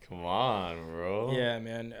 bro. Come on, bro. Yeah,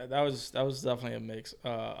 man. That was definitely a miss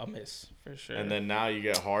for sure. And then now you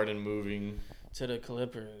get Harden moving to the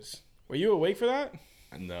Clippers. Were you awake for that?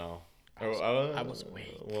 No. I was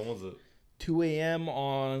awake. When was it? 2 a.m.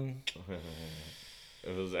 on...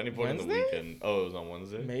 If it was any point Wednesday? in the weekend. Oh, it was on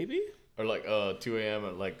Wednesday? Maybe? Or like 2 a.m.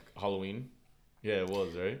 at like Halloween? Yeah, it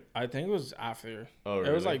was, right? I think it was after. Oh, really?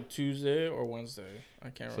 It was like Tuesday or Wednesday. I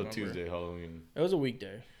can't remember. So Tuesday, Halloween. It was a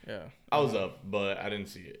weekday. Yeah. I was up, but I didn't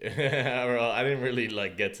see it. I didn't really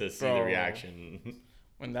like get to see the reaction.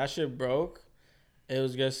 When that shit broke, it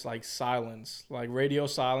was just like silence, like radio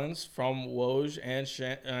silence from Woj and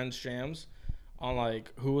Shams on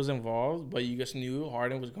like who was involved, but you just knew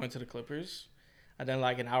Harden was going to the Clippers. And then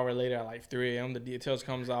like an hour later at like 3 a.m. the details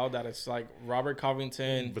comes out that it's like Robert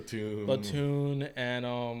Covington, Batum,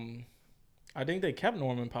 and I think they kept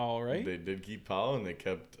Norman Powell, right? They did keep Powell, and they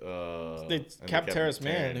kept Terrence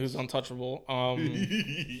Mann, who's untouchable. Untouchable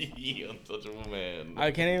man.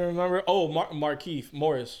 I can't even remember. Oh, Markieff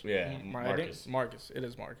Morris. Yeah, Marcus. Marcus. It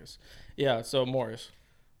is Marcus. Yeah, so Morris.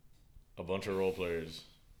 A bunch of role players.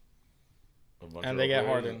 And they get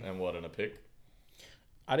Harden. And what, in a pick?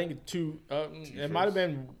 I think two it might have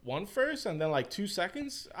been one first and then like 2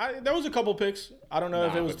 seconds. There was a couple picks. I don't know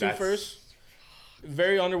if it was two first.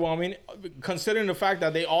 Very underwhelming, considering the fact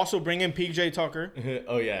that they also bring in PJ Tucker.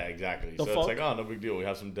 Oh yeah, exactly. So it's like, oh, no big deal. We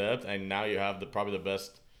have some depth, and now you have probably the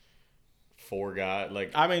best four guy.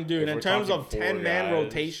 Like, I mean, dude, in terms of 10-man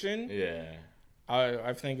rotation, yeah,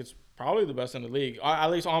 I think it's probably the best in the league, at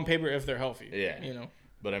least on paper if they're healthy. Yeah, you know.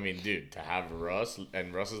 But I mean, dude, to have Russ,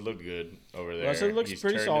 and Russ has looked good over there. Russ looks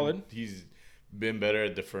pretty solid. He's been better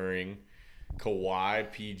at deferring.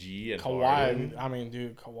 Kawhi, PG, and Kawhi. Harden. I mean,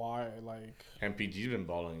 dude, Kawhi, like, and PG's been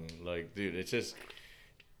balling. Like, dude, it's just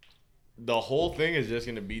the whole thing is just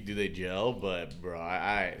gonna be, do they gel? But bro,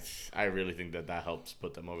 I really think that helps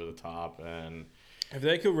put them over the top. And if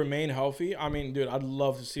they could remain healthy, I mean, dude, I'd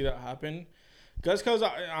love to see that happen. Just because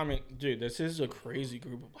I mean, dude, this is a crazy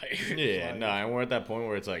group of players. Yeah, no, and we're at that point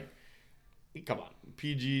where it's like, come on,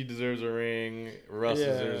 PG deserves a ring, Russ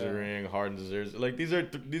deserves a ring, Harden deserves, like, these are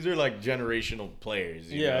like generational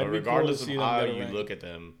players, you know, regardless of how you look at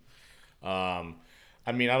them. I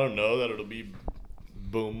mean, I don't know that it'll be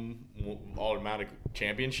boom automatic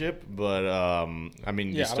championship, but I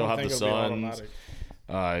mean, you still have the Suns,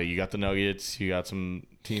 you got the Nuggets, you got some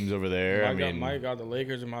teams over there. Might got the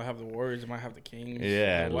Lakers, it might have the Warriors, it might have the Kings.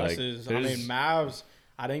 Yeah, the West Mavs.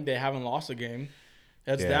 I think they haven't lost a game.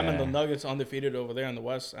 It's them and the Nuggets undefeated over there in the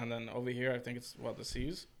West, and then over here, I think it's the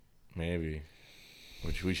C's. Maybe,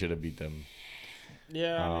 which we should have beat them.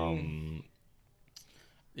 Yeah. I mean,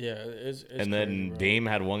 yeah, it's and then crazy, Dame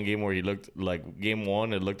had one game where he looked like game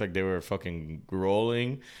one. It looked like they were fucking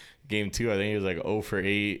rolling. Game two, I think he was like 0 for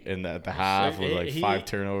 8 at the half with like 5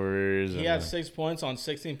 turnovers. He had 6 points on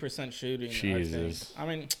 16% shooting. Jesus. I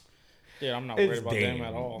mean, dude, I'm not worried about Dame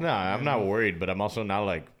at all. No, I'm not worried, but I'm also not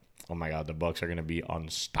like, oh my god, the Bucks are gonna be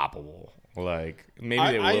unstoppable. Like,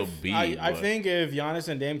 maybe they will be. I think if Giannis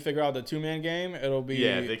and Dame figure out the 2-man game, it'll be.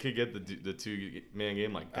 Yeah, if they could get the 2-man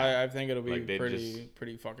game like that. I think it'll be like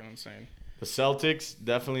pretty fucking insane. The Celtics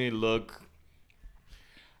definitely look.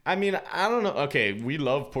 I mean, I don't know. Okay, we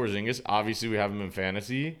love Porzingis. Obviously, we have him in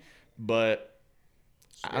fantasy, but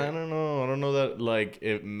I don't know. I don't know that like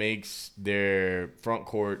it makes their front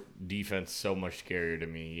court defense so much scarier to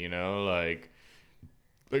me. You know, like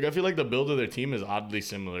I feel like the build of their team is oddly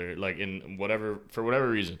similar. Like for whatever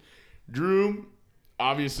reason, Drew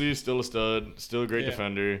obviously is still a stud, still a great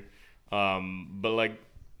defender, but like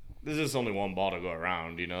there's just only one ball to go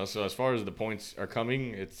around. You know, so as far as the points are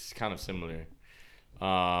coming, it's kind of similar.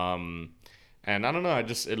 And I don't know.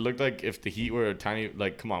 It looked like if the Heat were a tiny,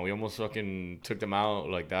 like, come on, we almost fucking took them out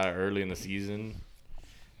like that early in the season.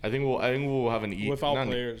 I think we'll have an without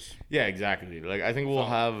players. Yeah, exactly. Like, I think we'll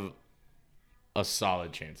have a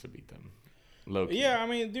solid chance to beat them. Low key. Yeah, I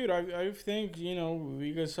mean, dude, I think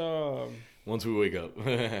we just once we wake up, we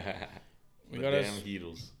got damn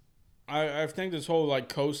Heatles. I think this whole like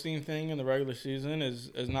coasting thing in the regular season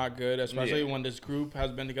is not good, especially when this group has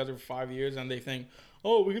been together for 5 years and they think,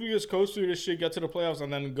 oh, we could just coast through this shit, get to the playoffs,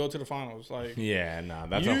 and then go to the finals. Like, yeah, nah,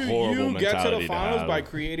 that's a horrible mentality. You get to the finals by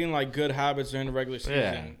creating like good habits during the regular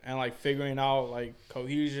season and like figuring out like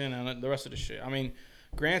cohesion and the rest of the shit. I mean,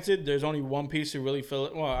 granted, there's only one piece to really fill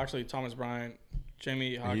it. Well, actually, Thomas Bryant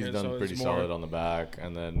Jamie Hawkins. He's done pretty solid on the back,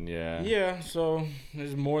 and then Yeah, so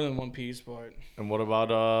there's more than one piece, but. And what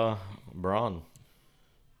about Braun?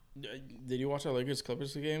 Did you watch the Lakers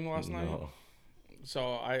Clippers game last night?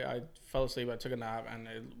 So I fell asleep. I took a nap, and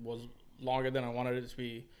it was longer than I wanted it to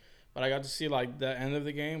be. But I got to see like the end of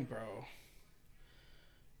the game, bro.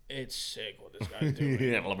 It's sick what this guy's doing.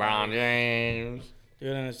 LeBron James.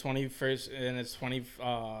 Dude, in his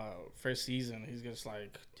 21st season, he's just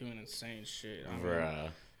like doing insane shit. I mean,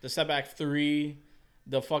 the step back three,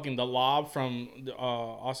 the lob from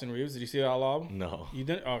Austin Reeves. Did you see that lob? No. You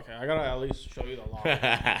didn't? Okay, I gotta at least show you the lob.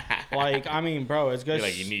 Like, I mean, bro, it's good.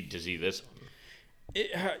 Like, you need to see this.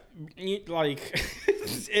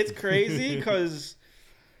 It's crazy because,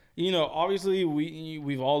 obviously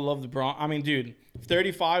we've all loved LeBron. I mean, dude,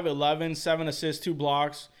 35, 11, 7 assists, 2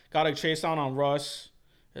 blocks. Got a chase down on Russ.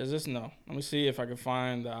 Is this? No. Let me see if I can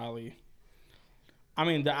find the alley. I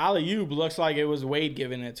mean, the alley-oop looks like it was Wade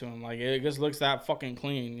giving it to him. Like, it just looks that fucking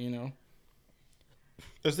clean,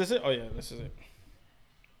 Is this it? Oh, yeah, this is it.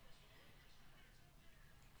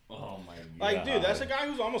 Oh, my God. Like, dude, that's a guy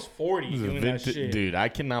who's almost 40 doing that shit. Dude, I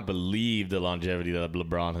cannot believe the longevity that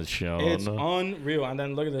LeBron has shown. It's unreal. And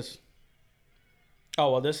then look at this.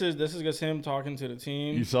 Oh, well, this is just him talking to the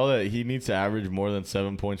team. You saw that he needs to average more than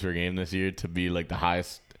 7 points per game this year to be like the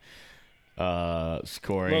highest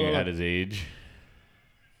scoring at his age.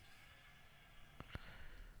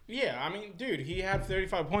 Yeah, I mean, dude, he had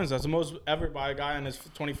 35 points. That's the most ever by a guy in his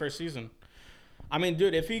 21st season. I mean,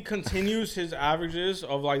 dude, if he continues his averages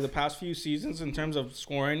of like the past few seasons in terms of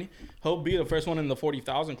scoring, he'll be the first one in the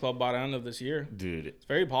 40,000 club by the end of this year. Dude, it's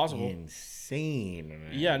very possible. Insane, man.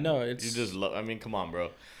 Yeah, no, it's you just love. I mean, come on, bro.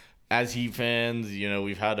 As Heat fans,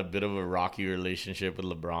 we've had a bit of a rocky relationship with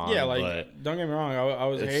LeBron. Yeah, like, but don't get me wrong. I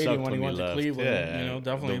was hating when he went to Cleveland. Yeah,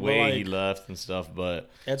 definitely. The way he left and stuff, but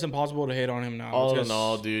it's impossible to hate on him now. All in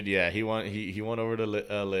all, dude, yeah, he went over to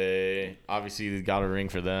LA. Obviously, he got a ring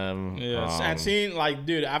for them. Yeah, and seeing like,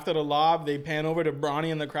 dude, after the lob, they pan over to Bronny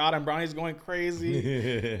in the crowd, and Bronny's going crazy.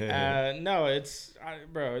 No, it's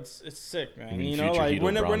sick, man.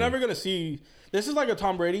 We're never gonna see. This is like a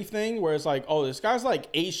Tom Brady thing where it's like, oh, this guy's like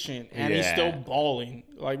ancient and he's still balling.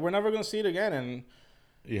 Like, we're never going to see it again. And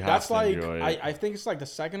that's like, I think it's like the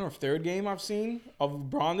second or third game I've seen of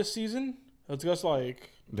Braun this season. It's just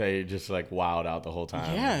like. They just like wowed out the whole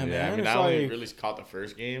time. Yeah, man. I mean, I only really caught the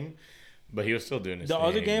first game, but he was still doing his thing. The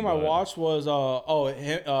other game I watched was,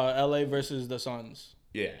 LA versus the Suns.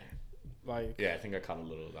 Yeah. I think I caught a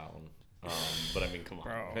little of that one. But I mean, come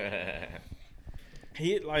on.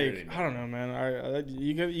 He I don't know, man.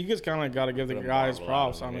 You just kind of got to give the guys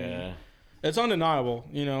props. I mean, it's undeniable.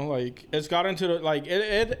 It's got into the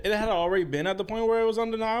it had already been at the point where it was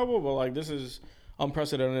undeniable, but like this is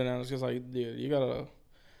unprecedented, and it's just like, dude, you gotta.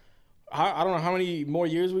 I don't know how many more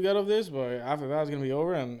years we got of this, but after that, it's gonna be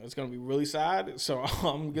over, and it's gonna be really sad. So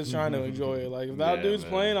I'm just trying to enjoy it. Like if that dude's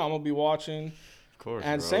playing, I'm gonna be watching. Of course.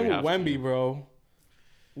 And same with Wemby, bro.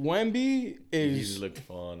 Wemby He's looked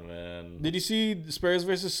fun, man. Did you see the Spurs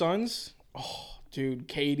versus Suns? Oh, dude,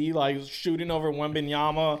 KD like shooting over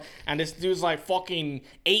Wembanyama, and this dude's like fucking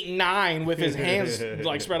 8'9" with his hands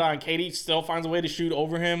like spread out, and KD still finds a way to shoot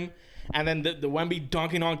over him. And then the Wemby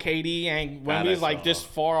dunking on KD, and Wemby's like this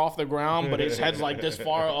far off the ground, but his head's like this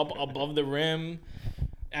far up above the rim.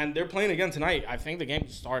 And they're playing again tonight. I think the game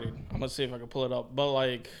started. I'm gonna see if I can pull it up, but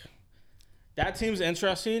like. That team's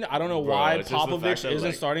interesting. I don't know why Popovich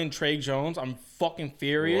isn't starting Trey Jones. I'm fucking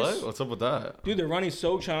furious. What? What's up with that? Dude, they're running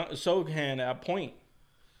Sochan at point.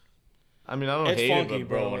 I mean, I don't hate it, but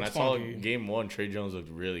bro, when I saw game 1, Trey Jones looked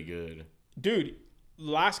really good. Dude,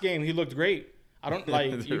 last game he looked great. I don't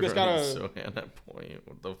like you just gotta Sochan at point.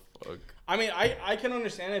 What the fuck? I mean, I can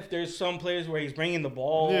understand if there's some players where he's bringing the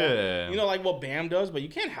ball. Yeah. Like what Bam does, but you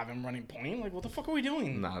can't have him running point. Like, what the fuck are we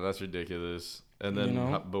doing? Nah, that's ridiculous. And then,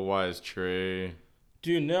 but why is Trey?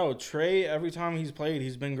 Dude, no, Trey. Every time he's played,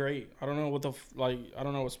 he's been great. I don't know what I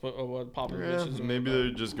don't know what Popovich is doing. Maybe they're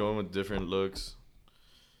just going with different looks.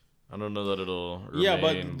 I don't know that it'll. Remain, yeah,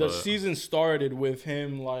 but the season started with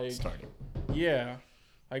him starting. Yeah,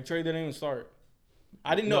 like Trey didn't even start.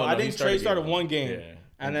 I didn't know. I think Trey started one game,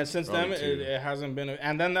 and then since then it hasn't been.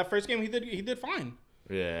 And then that first game he did fine.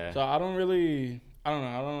 Yeah. So I don't know. I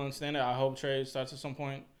don't understand it. I hope Trey starts at some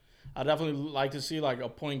point. I definitely like to see like a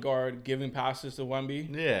point guard giving passes to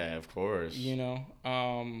Wemby. Yeah, of course.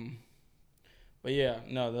 But yeah,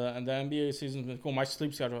 no, the NBA season's been cool. My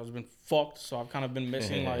sleep schedule has been fucked, so I've kind of been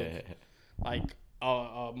missing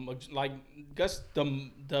guess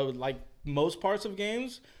the like most parts of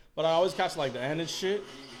games, but I always catch like the end and shit,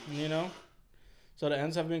 So the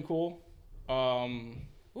ends have been cool.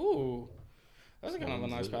 That's kind of a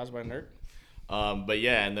nice pass by Nurk. But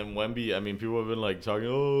yeah, and then Wemby, I mean, people have been like talking,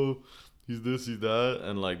 oh, he's this, he's that,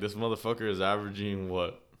 and like this motherfucker is averaging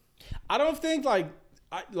what? I don't think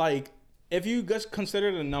if you just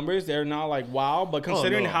consider the numbers, they're not like wow, but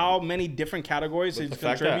considering how many different categories he's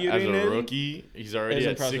contributing as a rookie, he's already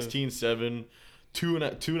at 16-7,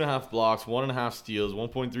 2.5 blocks, 1.5 steals,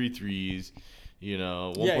 1.3 threes,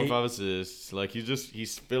 1.5 assists. Like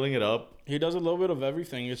he's filling it up. He does a little bit of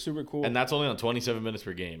everything. It's super cool. And that's only on 27 minutes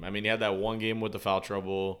per game. I mean, he had that one game with the foul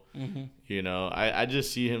trouble. Mm-hmm. I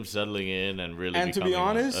just see him settling in and really becoming to be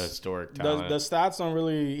honest, a historic talent. The stats don't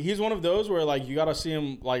really... He's one of those where, like, you got to see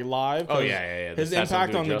him, like, live. Oh, yeah. His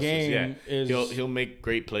impact on the game is... He'll make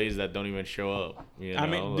great plays that don't even show up. I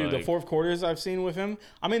mean, dude, the fourth quarters I've seen with him...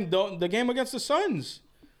 I mean, the game against the Suns...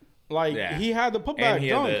 Like, he had the putback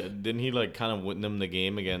dunk. Didn't he, like, kind of win them the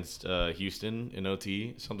game against Houston in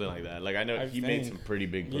OT? Something like that. Like, I know he made some pretty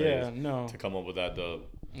big plays to come up with that dub.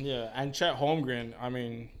 Yeah, and Chet Holmgren, I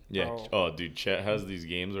mean... Yeah. Bro. Oh, dude, Chet has these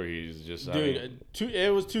games where he's just... Dude,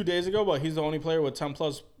 it was 2 days ago, but he's the only player with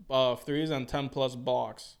 10-plus threes and 10-plus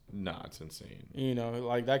blocks. Nah, it's insane.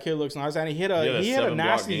 Like, that kid looks nice. And he hit a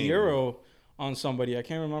nasty Euro on somebody. I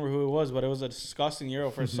can't remember who it was, but it was a disgusting Euro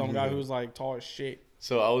for some guy who was, like, tall as shit.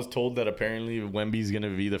 So I was told that apparently Wemby's going to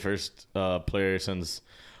be the first player since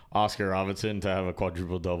Oscar Robertson to have a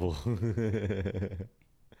quadruple double.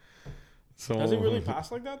 So does he really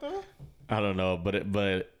pass like that though? I don't know, but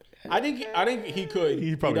I think he could.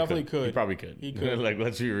 He definitely could. He probably could. He could. Like,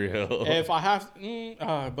 let's be real. If I have,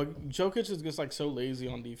 but Jokic is just like so lazy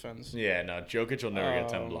on defense. Yeah, no, Jokic will never get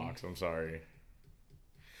 10 blocks. I'm sorry.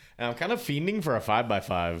 And I'm kind of fiending for a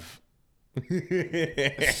 5x5.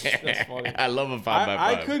 That's funny. I love a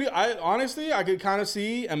 5x5. I could kind of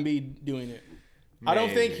see Embiid doing it. Maybe. I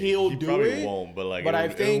don't think he'll do it. He probably won't, but like,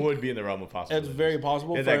 it would be in the realm of possibility. It's very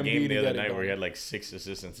possible for that Embiid game the other night where he had like 6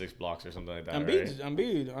 assists and 6 blocks or something like that.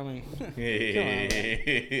 Embiid, I mean,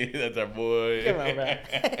 that's our boy. Come on, man.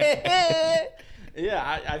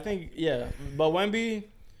 Yeah, I think but Wemby,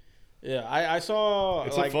 I saw.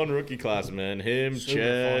 It's a fun rookie class, man. Him,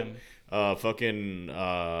 Chet.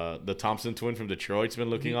 The Thompson twin from Detroit's been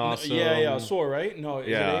looking awesome. Yeah, Sore, right? No, is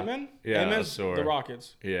it Amen? Yeah, Amen's Sore. The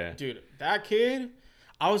Rockets. Yeah. Dude, that kid,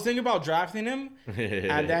 I was thinking about drafting him,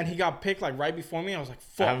 and then he got picked like right before me. I was like,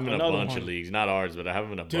 fuck, I have him in a bunch of leagues. Not ours, but I have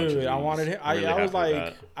him in a bunch of leagues. Dude, I wanted him. I was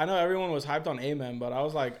like, I know everyone was hyped on Amen, but I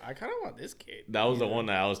was like, I kind of want this kid. That was the one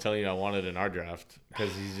that I was telling you I wanted in our draft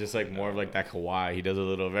because he's just like more of like that Kawhi. He does a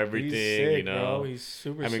little of everything, he's sick, bro. He's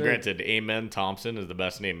super sick. Granted, Amen Thompson is the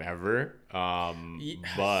best name ever.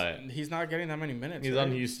 But he's not getting that many minutes. He's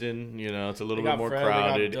on Houston, it's a little bit more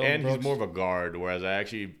crowded, and he's more of a guard. Whereas I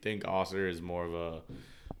actually think Oscar is more of a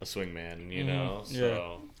swingman,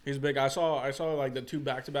 So he's big. I saw like the 2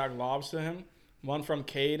 back-to-back lobs to him. One from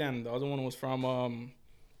Cade, and the other one was from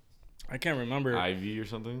I can't remember. Ivy or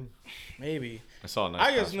something. Maybe. I saw.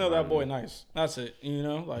 I just know that boy nice. That's it.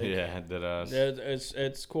 Like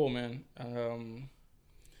it's cool, man.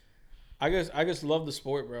 I just love the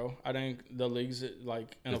sport, bro. I think the league's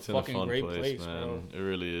like in a fucking great place, man. Bro. It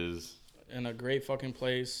really is. In a great fucking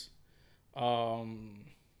place. I'm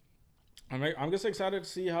just excited to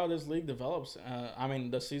see how this league develops.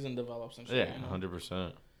 The season develops and shit. Yeah,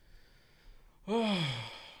 100%.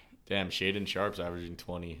 Damn, Shaden Sharp's averaging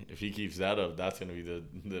 20. If he keeps that up, that's gonna be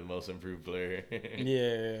the most improved player.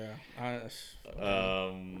 Yeah.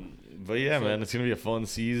 But yeah, man, it's gonna be a fun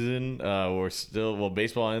season.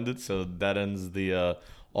 Baseball ended, so that ends the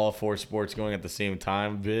all 4 sports going at the same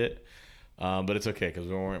time bit. But it's okay because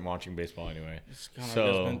we weren't watching baseball anyway. There's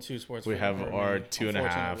been 2 sports. We have our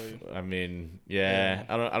 2.5. I mean,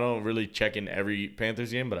 I don't really check in every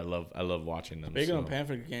Panthers game, but I love watching them. Speaking of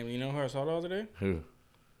Panthers game, you know who I saw the other day? Who?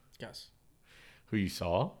 Guess. Who you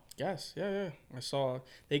saw? Yes, yeah. I saw.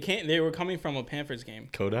 They were coming from a Panthers game.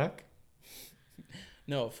 Kodak?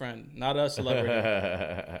 No, a friend, not a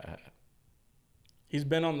celebrity. He's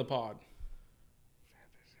been on the pod.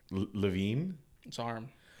 Levine? Sarm.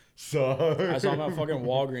 Sorry. I saw him at fucking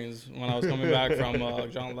Walgreens when I was coming back from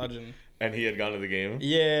John Legend. And he had gone to the game?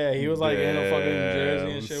 Yeah, he was like in a fucking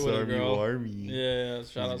jersey and shit with a girl. Army. Yeah,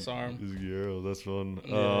 shout out Sarm. His girl, that's fun.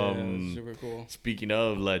 Yeah, super cool. Speaking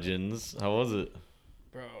of legends, how was it?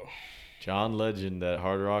 Bro. John Legend at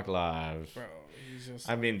Hard Rock Live. Bro, he's just...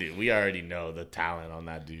 I mean, dude, we already know the talent on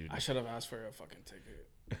that dude. I should have asked for a fucking ticket.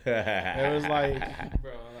 It was like,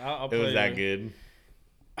 bro, I'll play it was that good?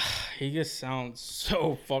 He just sounds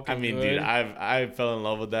so fucking good. Dude, I fell in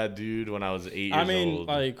love with that dude when I was 8 years old.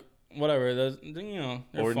 Like, whatever.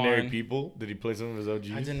 Ordinary fine. People? Did he play some of his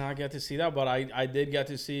OGs? I did not get to see that, but I did get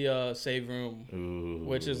to see Save Room,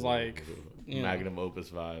 which is like magnum opus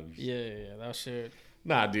vibes. Yeah, that shit.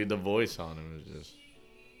 Nah, dude, the voice on him is just...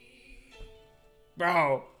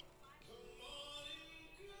 Bro.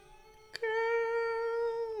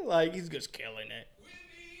 Girl. Like, he's just killing it.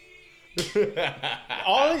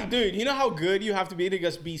 Dude, you know how good you have to be to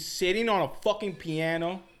just be sitting on a fucking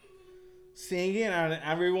piano, singing, and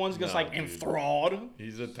everyone's just enthralled.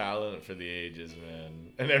 He's a talent for the ages, man.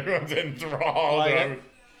 And everyone's enthralled.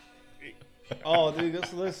 Dude,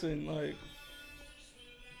 just listen, like...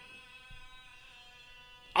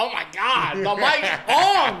 Oh my God, the mic's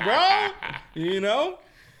on, bro. You know?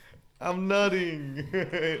 I'm nutting.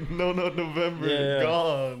 No, November,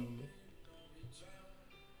 gone.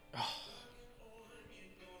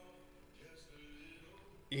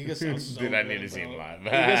 He just sounds so Dude, good, I need to see him live. He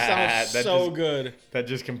just sounds so good. That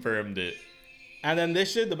just confirmed it. And then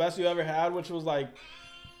this shit, The Best You Ever Had, which was like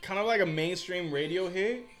kind of like a mainstream radio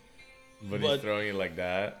hit. But he's throwing it like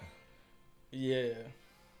that. Yeah.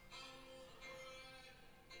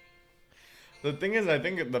 The thing is, I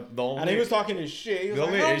think the only... And he was talking his shit. He was the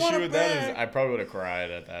only like, issue with that is I probably would have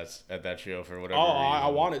cried at that show for whatever reason. I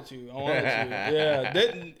wanted to.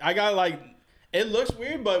 Yeah. I got like... It looks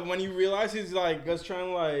weird, but when you realize he's like just trying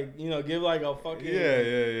to like, give like a fucking...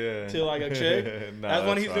 Yeah. To like a chick. That's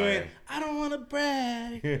when he's doing, I don't want to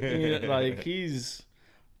brag. Like he's...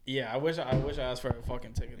 Yeah, I wish I asked for a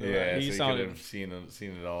fucking ticket. Yeah, he so you could have seen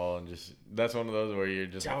it all, and just that's one of those where you're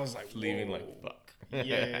just I was like leaving like fuck.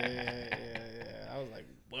 Yeah. I was like,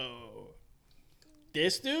 whoa,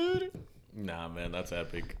 this dude. Nah, man, that's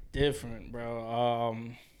epic. Different, bro.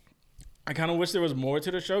 I kind of wish there was more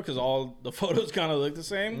to the show because all the photos kind of look the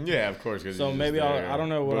same. Yeah, of course. So maybe I don't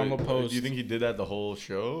know what I'm gonna post. Do you think he did that the whole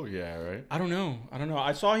show? Yeah, right. I don't know.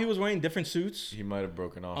 I saw he was wearing different suits. He might have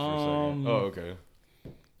broken off for a second. Oh, okay.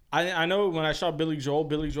 I know when I saw Billy Joel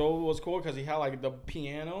was cool because he had like the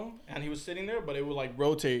piano and he was sitting there, but it would like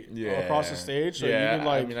rotate across the stage. So you could,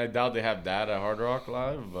 like, I mean, I doubt they have that at Hard Rock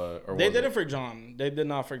Live, but they did it for John. They did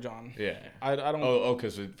not for John. Yeah, I don't. Oh,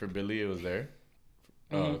 because for Billy it was there.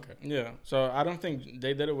 Mm-hmm. Oh, okay. Yeah, so I don't think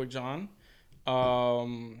they did it with John. Yeah,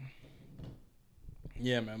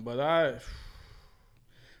 man, but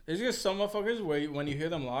there's just some motherfuckers where when you hear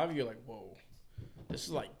them live, you're like, whoa, this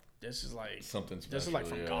is like something special. This is like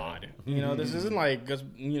from God. This isn't like just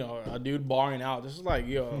a dude barring out. This is like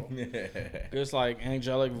just like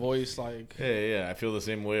angelic voice, like. Yeah. I feel the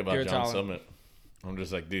same way about John Summit. I'm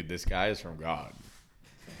just like, dude, this guy is from God.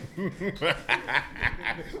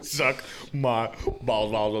 Suck my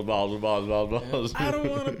balls. I don't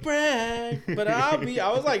want to brag, but I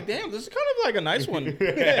was like, damn, this is kind of like a nice one.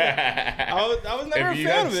 I was never a fan of it. If you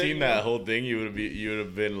had seen that whole thing, you would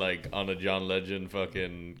have been like on a John Legend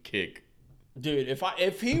fucking kick. Dude,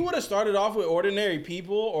 if he would have started off with Ordinary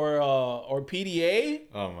People or PDA,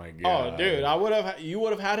 oh my god, oh dude, you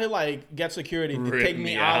would have had to like get security to take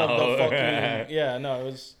me out of the fucking it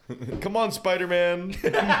was. Come on, Spider-Man.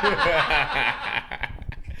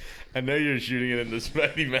 I know you're shooting it in the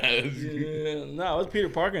Spidey mask. Yeah, no, it was Peter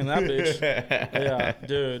Parker in that bitch. Yeah,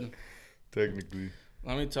 dude. Technically.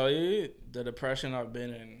 Let me tell you the depression I've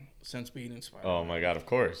been in since being Spider-Man. Oh my god, of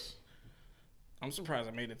course. I'm surprised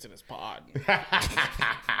I made it to this pod.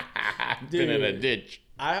 Dude, been in a ditch.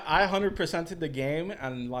 I 100%ed the game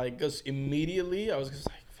and like just immediately I was just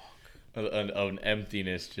like, fuck. An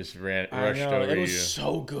emptiness just rushed over you. It was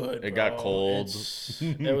so good. It got cold.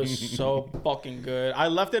 It was so fucking good. I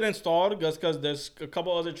left it installed just because there's a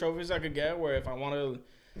couple other trophies I could get where if I want to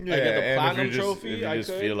get the platinum trophy, I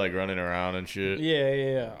just feel like running around and shit.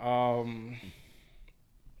 Yeah.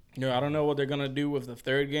 I don't know what they're gonna do with the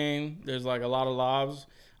third game. There's like a lot of lives.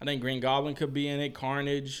 I think Green Goblin could be in it.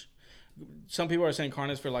 Carnage. Some people are saying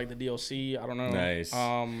Carnage for like the DLC. I don't know. Nice.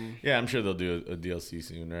 Yeah, I'm sure they'll do a DLC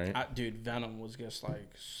soon, right? Dude, Venom was just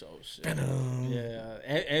like so sick. Venom. Yeah.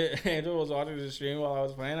 Andrew was watching the stream while I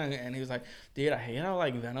was playing, and he was like, "Dude, I hate how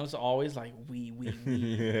like Venom's always like we."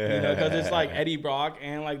 Because it's like Eddie Brock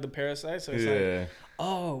and like the Parasite. So it's like,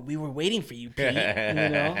 oh, we were waiting for you, Pete.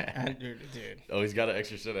 And dude. Oh, he's got an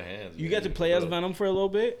extra set of hands. You get to play as Venom for a little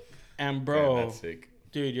bit, and bro, man, that's sick.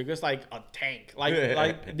 Dude, you're just like a tank.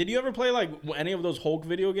 Like, did you ever play like any of those Hulk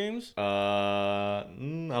video games? I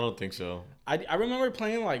don't think so. I remember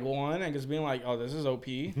playing like one and just being like, oh, this is OP,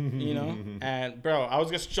 And bro, I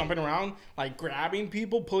was just jumping around, like grabbing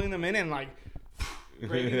people, pulling them in, and like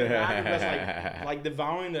breaking their back and just like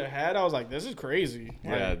devouring their head. I was like, this is crazy.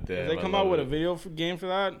 Yeah, like, damn. If they come out with a video game for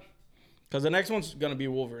that, because the next one's gonna be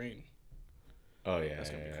Wolverine. Oh yeah,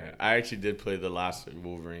 I actually did play the last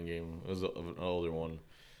Wolverine game. It was an older one.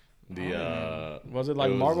 Was it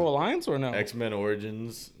like Marvel Alliance or no? X-Men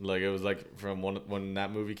Origins. Like it was like from when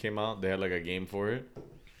that movie came out, they had like a game for it,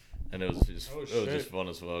 and it was just fun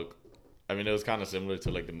as fuck. I mean, it was kind of similar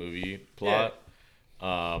to like the movie plot.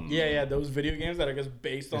 Those video games that are just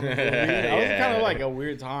based on the movie. That was kind of like a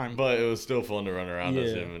weird time. But it was still fun to run around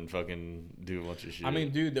as him and fucking do a bunch of shit. I mean,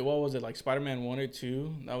 dude, what was it, like Spider-Man 1 or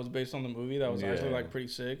 2? That was based on the movie. That was actually like pretty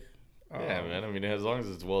sick. Yeah, man. I mean, as long as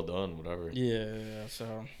it's well done, whatever. Yeah.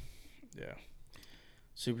 So, yeah.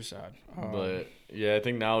 Super sad. But, yeah, I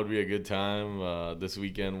think now would be a good time. This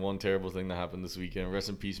weekend, one terrible thing that happened this weekend. Rest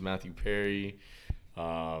in peace, Matthew Perry.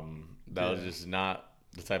 That was just not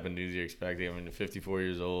the type of news you're expecting. I mean, 54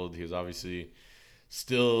 years old. He was obviously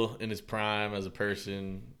still in his prime as a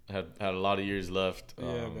person. Had a lot of years left.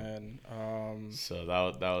 Man. So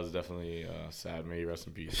that was definitely sad. May he rest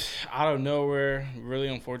in peace. Out of nowhere, really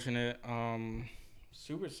unfortunate.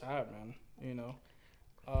 Super sad, man. You know.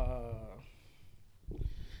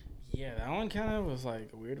 Yeah, that one kind of was like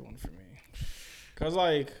a weird one for me. Cause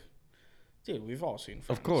like, dude, we've all seen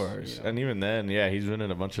Friends, of course. You know? And even then, he's been in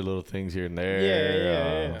a bunch of little things here and there.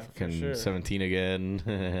 Yeah, for sure. 17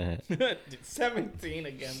 again. Dude, 17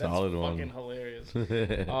 again. Solid That's one. Fucking hilarious.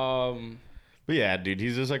 But yeah, dude,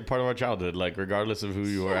 he's just like part of our childhood. Like, regardless of who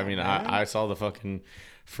you were. I mean, I saw the fucking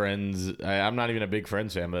Friends. I'm not even a big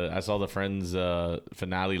Friends fan, but I saw the Friends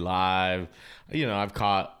finale live. You know, I've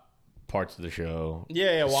caught parts of the show.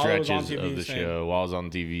 Yeah, while stretches it was on TV, of the show while I was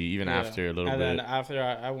on TV, even after a little bit. And then after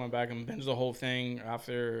I went back and binged the whole thing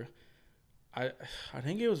after, I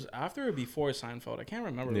think it was after or before Seinfeld. I can't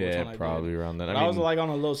remember which one I probably did. around then. I was like on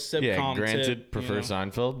a little sitcom. Yeah, granted, prefer you know?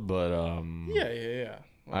 Seinfeld, but yeah.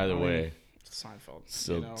 Well, either way, Seinfeld,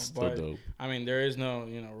 still dope. I mean, there is no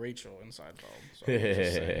Rachel in Seinfeld. So I'm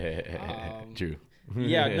just saying. True.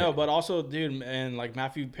 Yeah, no, but also, dude, and like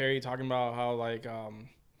Matthew Perry talking about how like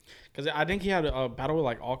because I think he had a battle with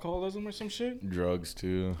like alcoholism or some shit. Drugs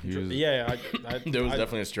too. There was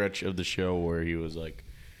definitely a stretch of the show where he was like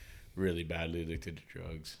really badly addicted to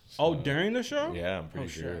drugs. So, during the show? Yeah, I'm pretty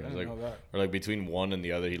sure. I didn't know that. Or like between one and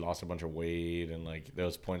the other, he lost a bunch of weight, and like there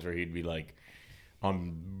was points where he'd be like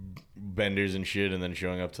on benders and shit, and then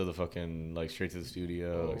showing up to the fucking like straight to the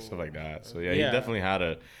studio, like stuff like that. So yeah, he definitely had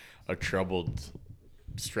a troubled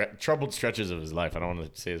stretches of his life. I don't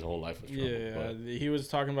want to say his whole life was troubled. Yeah, he was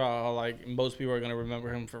talking about how like most people are gonna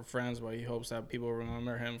remember him for Friends, but he hopes that people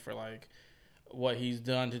remember him for like what he's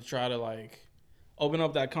done to try to like open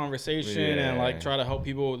up that conversation and like try to help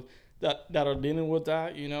people that are dealing with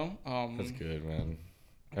that. You know, that's good, man.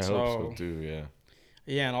 I hope so too. Yeah.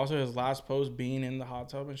 Yeah, and also his last post being in the hot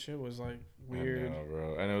tub and shit was like weird. I know,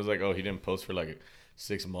 bro. And it was like, he didn't post for like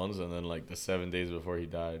 6 months, and then like the 7 days before he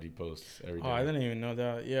died, he posts every day. Oh, I didn't even know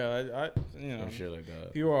that. Yeah, I shit like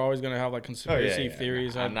that. People are always gonna have like conspiracy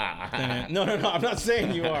theories. I'm not. No, I'm not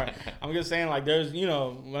saying you are. I'm just saying like there's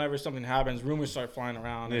whenever something happens, rumors start flying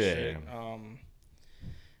around and shit.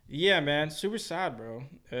 Yeah, man, super sad, bro.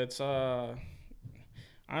 It's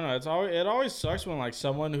I don't know. It always sucks when like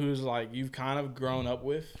someone who's like you've kind of grown up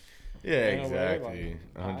with. Yeah, exactly.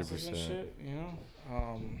 100%. Shit, you know.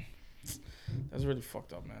 That's really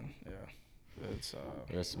fucked up, man. Yeah. It's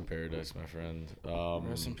rest in paradise, my friend.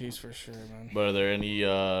 Rest in peace for sure, man. But are there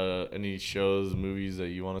any shows, movies that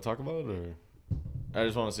you want to talk about, or I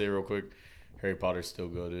just want to say real quick, Harry Potter's still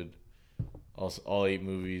goated. All 8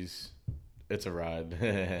 movies. It's a ride.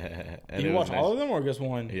 Did you watch all of them or just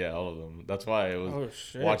one? Yeah, all of them. That's why it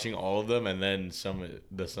was watching all of them, and then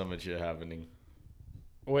the summit shit happening.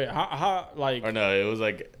 Wait, how like? Or no, it was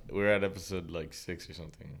like we were at episode like 6 or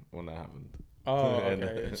something when that happened. Oh,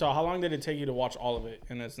 okay. So how long did it take you to watch all of it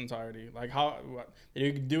in its entirety? Like did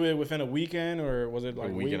you do it within a weekend or was it like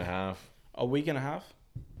a week and a half? A week and a half?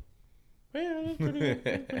 Yeah, that's pretty good.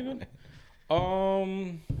 Pretty good.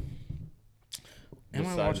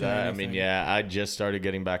 Besides that, I mean, I just started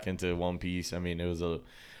getting back into One Piece. I mean, it was a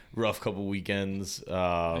rough couple weekends.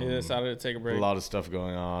 You decided to take a break. A lot of stuff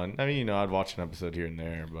going on. I mean, I'd watch an episode here and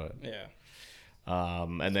there, but yeah.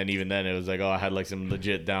 And then even then, it was like, I had like some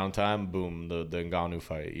legit downtime. Boom, the Ngannou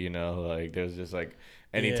fight. Like there was just like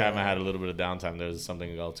anytime I had a little bit of downtime, there was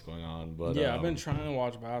something else going on. But I've been trying to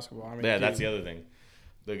watch basketball. I mean, that's the other thing.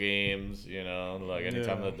 The games, like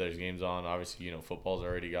anytime that there's games on, obviously, football's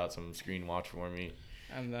already got some screen watch for me.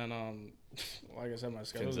 And then, like I said, my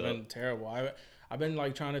schedule's been terrible. I've been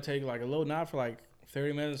like trying to take like a little nap for like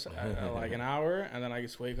 30 minutes, like an hour, and then I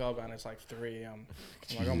just wake up and it's like 3 a.m.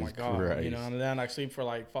 I'm like, oh my God, Christ. And then I sleep for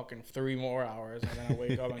like fucking 3 more hours, and then I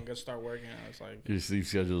wake up and go start working. And it's like your sleep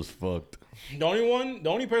schedule's fucked. The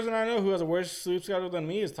only person I know who has a worse sleep schedule than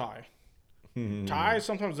me is Ty. Ty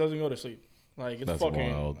sometimes doesn't go to sleep. Like it's That's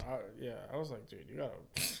fucking wild. Yeah, I was like, dude,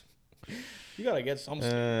 you gotta get some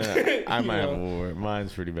sleep. I might have more.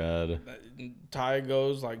 Mine's pretty bad. Ty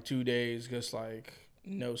goes like 2 days, just like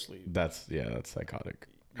no sleep. That's psychotic.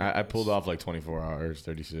 I pulled off like 24 hours,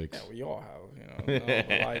 36. Yeah, we all have, you know.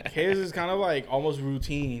 But like his is kind of like almost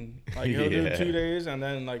routine. Like he'll do 2 days and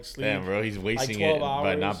then like sleep. Damn, bro, he's wasting like 12 it hours.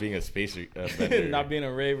 by not being a space bender. Not being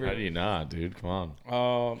a raver. How do you not, dude? Come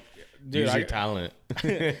on. Dude, Use your talent.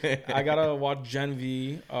 I gotta watch Gen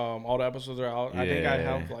V. All the episodes are out. I think I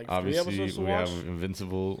have like 3 episodes to watch. We have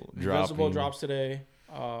Invincible drops today.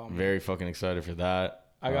 Very fucking excited for that.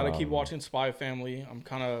 I gotta keep watching Spy Family. I'm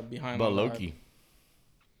kind of behind. But Loki.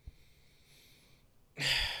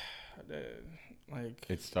 Like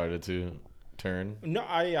it started to turn. No,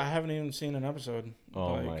 I haven't even seen an episode.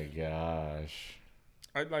 Oh my gosh.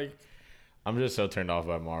 I'm just so turned off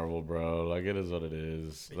by Marvel, bro. Like it is what it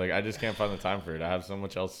is. Like I just can't find the time for it. I have so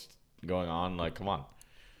much else going on. Like come on.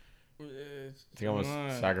 I think I'm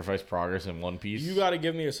gonna sacrifice progress in One Piece. You gotta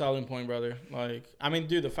give me a selling point, brother. Like I mean,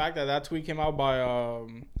 dude, the fact that tweet came out by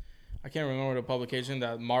I can't remember the publication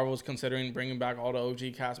that Marvel's considering bringing back all the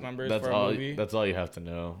OG cast members for a movie. That's all you have to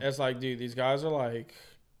know. It's like, dude, these guys are like...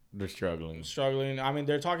 They're struggling. I mean,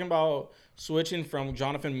 they're talking about switching from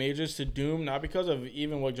Jonathan Majors to Doom, not because of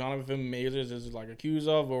even what Jonathan Majors is like accused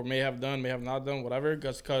of or may have done, may have not done, whatever,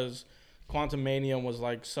 just because Quantumania was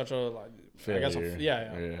like such a... failure. I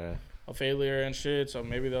guess a failure and shit, so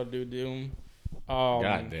maybe they'll do Doom.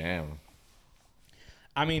 God damn.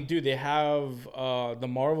 I mean, dude, they have the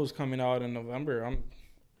Marvels coming out in November.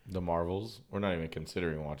 The Marvels? We're not even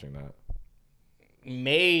considering watching that.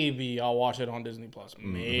 Maybe I'll watch it on Disney Plus.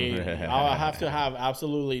 Maybe. I'll have to have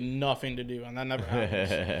absolutely nothing to do, and that never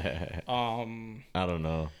happens. I don't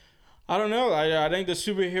know. I think the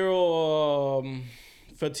superhero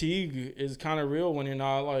fatigue is kind of real when you're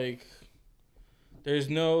not like... There's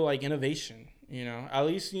no like innovation. You know, at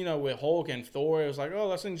least, you know, with Hulk and Thor, it was like, oh,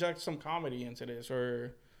 let's inject some comedy into this.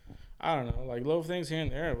 Or, I don't know, like little things here and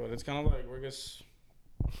there. But it's kind of like, we're just...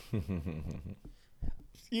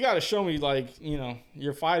 You got to show me, like, you know,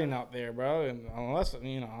 you're fighting out there, bro. And unless,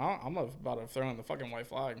 you know, I'm about to throw in the fucking white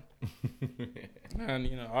flag. And,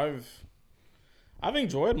 you know, I've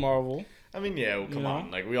enjoyed Marvel. I mean, yeah, well, come on.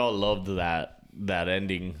 Like, we all loved that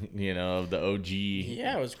ending, you know, of the OG.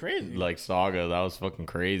 Yeah, it was crazy. Like saga, that was fucking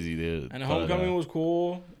crazy, dude. And Homecoming was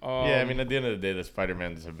cool. Yeah, I mean, at the end of the day, the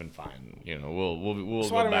Spider-Mans have been fine. You know, we'll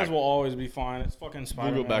Spider-Mans will always be fine. It's fucking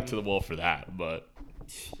Spider-Man. We'll go back to the wall for that, but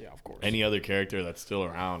yeah, of course. Any other character that's still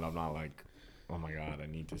around, I'm not like, oh my god, I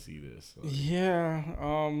need to see this. Like, yeah.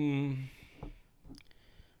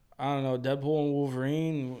 I don't know, Deadpool and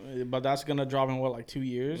Wolverine, but that's gonna drop in what, like 2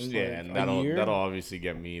 years? Yeah, like and that'll obviously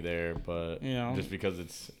get me there, but you know, just because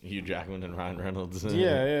it's Hugh Jackman and Ryan Reynolds.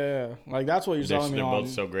 Yeah. Like that's what you're selling me on. They're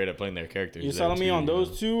both so great at playing their characters. You're selling me on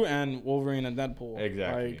those two and Wolverine and Deadpool.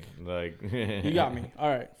 Exactly. Like you got me. All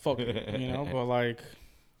right, fuck it. You know, but like,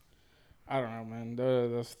 I don't know, man.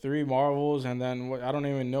 The 3 Marvels, and then I don't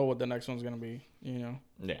even know what the next one's gonna be. You know.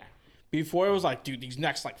 Yeah. Before it was like, dude, these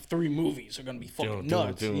next like 3 movies are gonna be fucking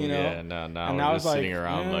nuts, you know? Yeah, now we're just sitting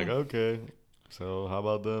around like, okay, so how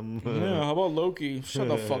about them? Yeah, how about Loki? Shut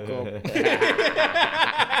the fuck up.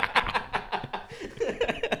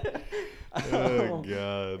 Oh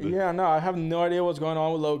god. Yeah, no, I have no idea what's going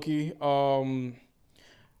on with Loki.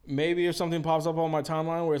 Maybe if something pops up on my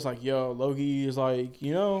timeline where it's like, yo, Loki is like,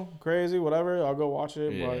 you know, crazy, whatever, I'll go watch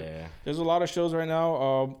it. Yeah. But there's a lot of shows right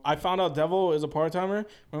now. I found out Devil is a part-timer.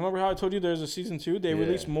 Remember how I told you there's a season 2? They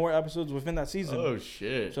released more episodes within that season. Oh,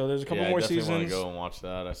 shit. So there's a couple more seasons. I definitely want to go and watch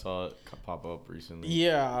that. I saw it pop up recently.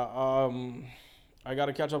 Yeah. I got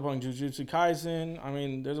to catch up on Jujutsu Kaisen. I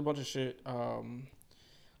mean, there's a bunch of shit.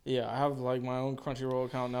 Yeah, I have like my own Crunchyroll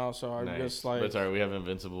account now, so I just like. But sorry, we have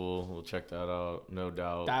Invincible. We'll check that out, no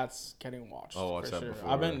doubt. That's getting watched. I'll watch that before.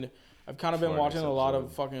 I've kind of been watching a lot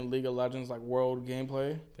of fucking League of Legends like world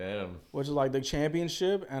gameplay. Damn. Which is like the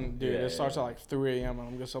championship, and dude, it starts at like 3 a.m. and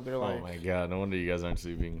I'm just up there like. Oh my god! No wonder you guys aren't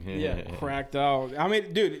sleeping. Yeah, cracked out. I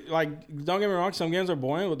mean, dude, like, don't get me wrong. Some games are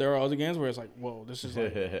boring, but there are other games where it's like, whoa, this is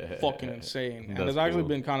like fucking insane, and it's actually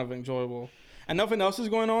been kind of enjoyable. And nothing else is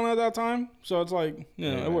going on at that time. So it's like, you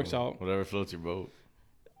know, it works out. Whatever floats your boat.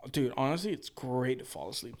 Dude, honestly, it's great to fall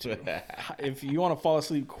asleep too. If you want to fall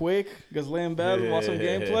asleep quick, just lay in bed, watch some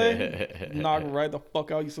gameplay, knock right the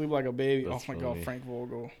fuck out, you sleep like a baby. That's oh my god, Frank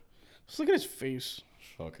Vogel. Just look at his face.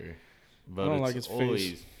 Fucker. But I don't it's like his always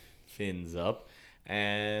face. Fins up.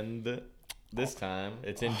 And this time,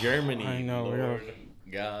 it's in Germany. I know. Lord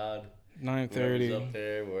God. 9:30. Up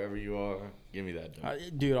there, wherever you are, give me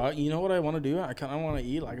that. Dude, you know what I want to do? I kind of want to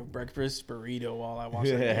eat like a breakfast burrito while I watch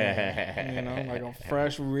the game. You know, like a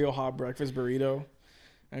fresh, real hot breakfast burrito.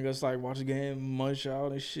 And just like watch the game, munch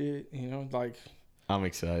out and shit. You know, like. I'm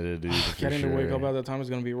excited, dude. Getting to wake up at that time is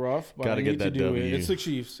gonna be rough, but Gotta I need get that to do W. it. It's the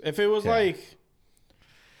Chiefs. If it was like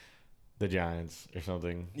the Giants or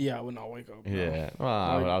something, yeah, I would not wake up. Yeah, well,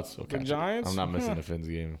 I'll still catch the Giants. I'm not missing the Finns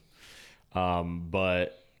game.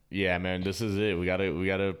 But yeah, man, this is it. We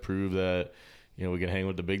gotta prove that we can hang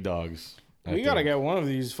with the big dogs. We gotta get one of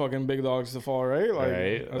these fucking big dogs to fall, right? Like,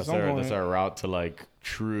 right. That's our route to like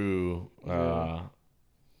true,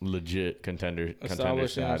 legit contender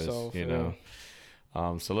status. Himself,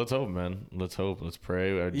 So let's hope, man. Let's hope. Let's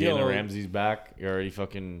pray. Jalen Ramsey's back. He already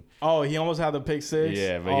fucking. Oh, he almost had the pick six.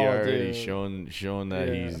 Yeah, but he already shown that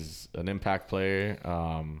he's an impact player.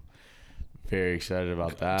 Very excited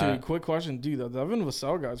about that. Dude, quick question, dude. The Devin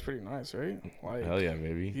Vassell guy's pretty nice, right? Like, hell yeah,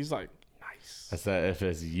 baby. He's like nice. That's that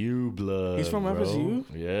FSU blood. He's from FSU.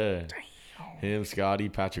 Yeah. Damn. Him, Scotty,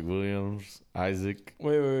 Patrick Williams, Isaac.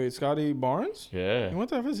 Wait, Scotty Barnes? Yeah. He went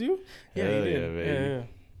to FSU? Yeah, he did. Yeah, baby. Yeah.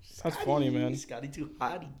 That's funny, man. Scotty too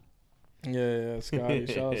hottie. Yeah, Scotty.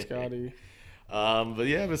 Shout out Scotty. But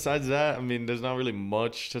yeah, besides that, I mean, there's not really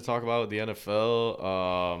much to talk about with the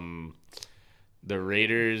NFL. The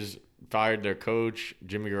Raiders fired their coach.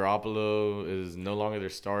 Jimmy Garoppolo is no longer their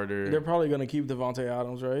starter. They're probably going to keep Devontae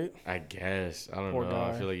Adams, right? I guess. I don't know.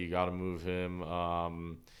 Guy. I feel like you got to move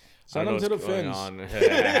him. Send him to the Finns.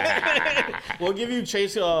 We'll give you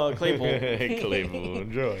Chase Claypool. Claypool,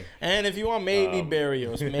 enjoy. And if you want, maybe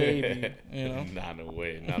Barrios, maybe. Not no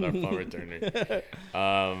way, not our punt returner.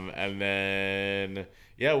 And then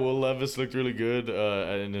Will Levis looked really good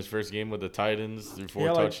in his first game with the Titans through 4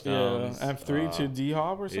 touchdowns. Yeah, F3 to D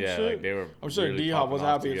Hop or some shit. Like they were. I'm sure really D Hop was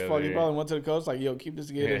happy together. as fuck. He probably went to the coach like, "Yo, keep this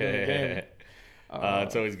kid in the game."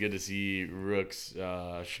 It's always good to see Rooks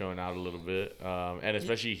showing out a little bit, and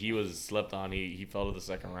especially he was slept on. He fell to the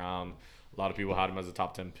second round. A lot of people had him as a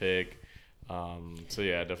top 10 pick. So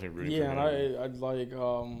yeah, definitely rooting for him. Yeah, and I'd like.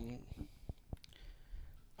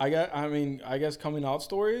 I guess coming out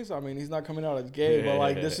stories. I mean, he's not coming out as gay, but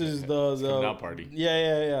like this is the coming out party.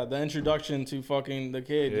 Yeah. The introduction to fucking the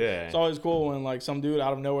kid. Yeah. It's always cool when like some dude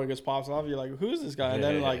out of nowhere just pops off. You're like, who's this guy? And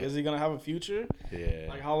then like, is he gonna have a future? Yeah.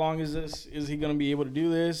 Like, how long is this? Is he gonna be able to do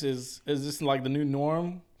this? Is this like the new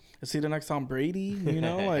norm? Is he the next Tom Brady? You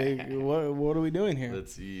know, like what are we doing here?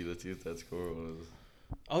 Let's see what that score was.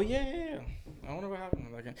 Oh yeah. I wonder what happened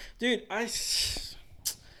to that game, dude.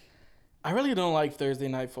 I really don't like Thursday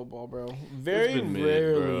night football, bro. Very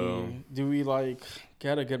rarely do we like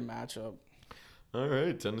get a good matchup. All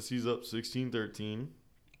right, Tennessee's up 16-13.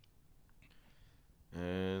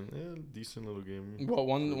 And decent little game. What,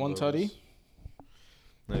 one tutty?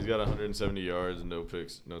 No, he's got 170 yards, no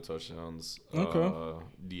picks, no touchdowns. Okay.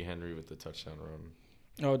 D. Henry with the touchdown run.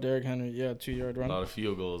 Oh, Derrick Henry, yeah, 2-yard run. A lot of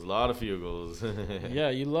field goals. Yeah,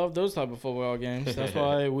 you love those type of football games. That's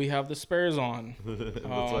why we have the Spurs on. That's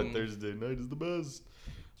why Thursday night is the best.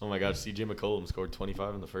 Oh my gosh, CJ McCollum scored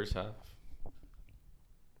 25 in the first half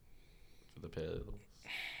for the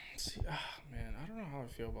Pels. Man, I don't know how I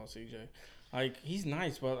feel about CJ. Like, he's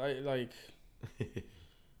nice, but I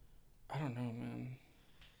don't know, man.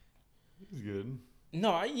 He's good.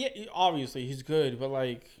 No, obviously he's good, but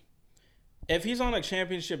like, if he's on a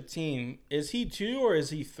championship team, is he 2 or is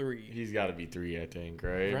he 3? He's got to be 3, I think,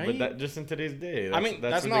 right? Right? But that just in today's day.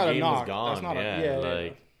 That's when not the a game knock. was gone. That's not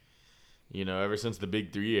ever since the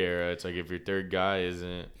Big 3 era, it's like if your third guy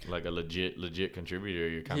isn't like a legit contributor,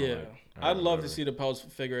 you're kind of like. I'd love to see the Pels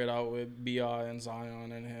figure it out with B.I. and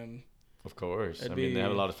Zion and him. Of course. They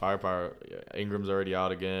have a lot of firepower. Ingram's already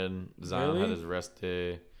out again. Zion had his rest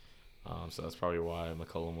day. So that's probably why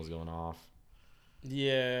McCollum was going off.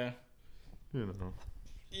 Yeah. You know.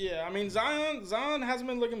 Yeah, I mean, Zion hasn't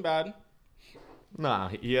been looking bad. Nah,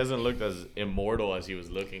 he hasn't looked as immortal as he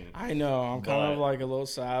was looking. I know. I'm kind of like a little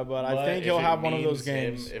sad, but I think he'll have one of those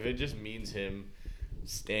games. If it just means him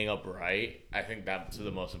staying upright, I think that's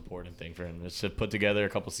the most important thing for him. Is to put together a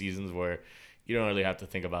couple seasons where you don't really have to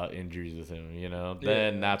think about injuries with him, you know?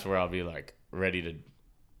 Then that's where I'll be like ready to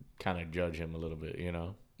kind of judge him a little bit, you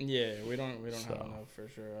know? Yeah, we don't have enough for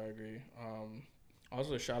sure. I agree.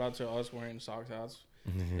 Also, shout out to us wearing sock hats.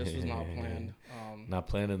 This was not planned. Not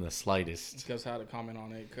planned in the slightest. Just had to comment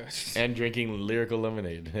on it. And drinking lyrical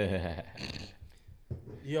lemonade.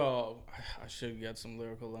 Yo, I should get some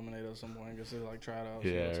lyrical lemonade at some point just to like try it out.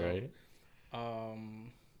 Yeah, right. I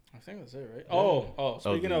think that's it, right? Oh,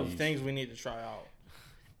 speaking of things we need to try out.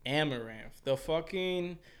 Amaranth, the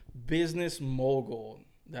fucking business mogul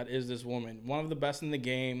that is this woman. One of the best in the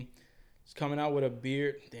game. He's coming out with a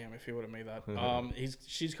beer. Damn, if he would have made that.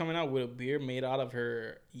 She's coming out with a beer made out of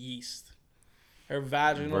her yeast, her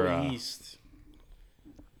vaginal yeast.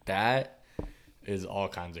 That is all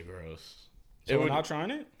kinds of gross. So we're not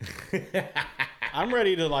trying it. I'm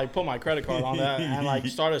ready to like put my credit card on that and like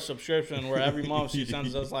start a subscription where every month she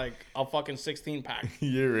sends us like a fucking 16-pack.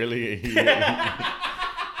 You're really.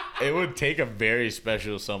 It would take a very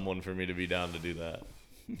special someone for me to be down to do that.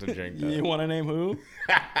 To drink that. You want to name who?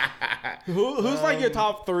 Who's like your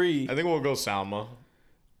top 3? I think we'll go Salma.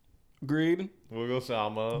 Agreed. We'll go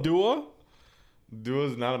Salma. Dua?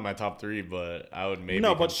 Dua's not in my top 3, but I would maybe.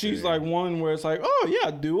 No, but she's like one where it's like, oh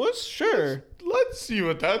yeah, Dua's sure. Let's see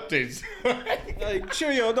what that tastes like. Like,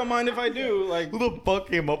 sure, yo, don't mind if I do. Like, who the fuck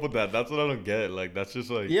came up with that? That's what I don't get. Like, that's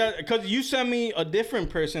just like. Yeah, because you sent me a different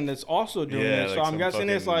person that's also doing it. So I'm guessing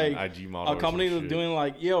it's like a company that's doing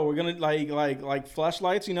like, yo, we're gonna like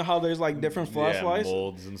flashlights. You know how there's like different flashlights,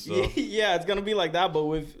 molds and stuff. Yeah, it's gonna be like that, but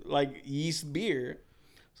with like yeast beer.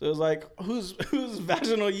 So it was like, whose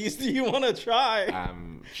vaginal yeast do you want to try?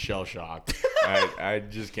 I'm shell shocked. I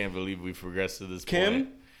just can't believe we've progressed to this Kim?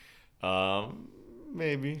 point.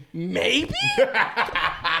 Maybe. Maybe? The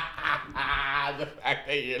fact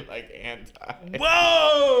that you're like anti.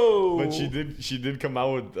 Whoa! But she did come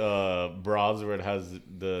out with bras where it has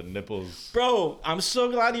the nipples. Bro, I'm so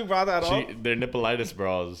glad you brought that up. They're nippleitis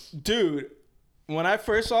bras. Dude, when I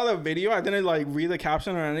first saw the video, I didn't like read the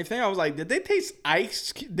caption or anything. I was like, did they take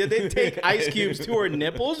ice cubes to her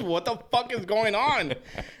nipples? What the fuck is going on?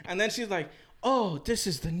 And then she's like, oh, this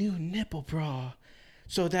is the new nipple bra.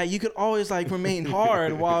 So that you could always like remain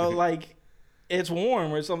hard while like it's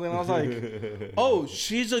warm or something. I was like, oh,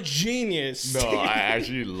 she's a genius. No, I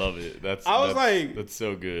actually love it. That's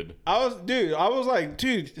so good. I was like,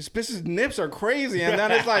 dude, this bitch's nips are crazy. And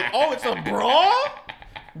then it's like, oh, it's a bra?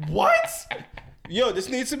 What? Yo, this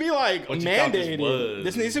needs to be like mandated.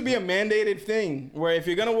 This needs to be a mandated thing where if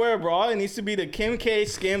you're gonna wear a bra, it needs to be the Kim K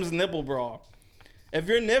Skims nipple bra. If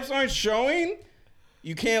your nips aren't showing,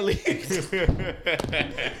 you can't leave.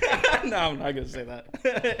 No, I'm not gonna say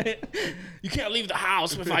that. You can't leave the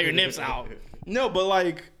house without your nips out. No, but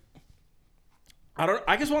like,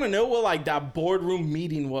 I just want to know what like that boardroom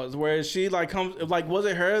meeting was, where she like comes, like, was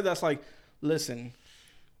it her that's like, listen,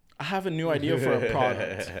 I have a new idea for a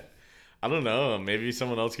product. I don't know. Maybe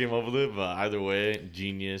someone else came up with it, but either way,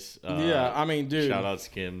 genius. Yeah, I mean, dude. Shout out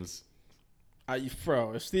Skims.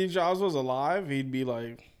 Bro, if Steve Jobs was alive, he'd be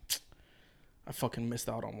like, I fucking missed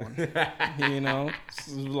out on one. You know? It's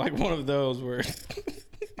like one of those where...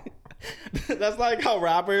 That's like how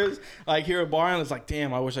rappers like hear a bar and it's like,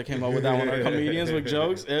 damn, I wish I came up with that one. Or comedians with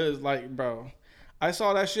jokes. It was like, bro, I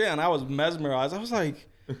saw that shit and I was mesmerized. I was like...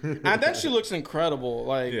 And then she looks incredible.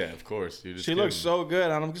 Like, yeah, of course. She looks so good.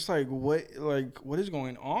 And I'm just like, what is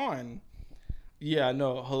going on? Yeah,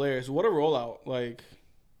 no, hilarious. What a rollout. Like...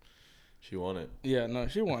 She won it. Yeah, no,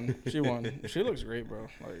 she won. She looks great, bro.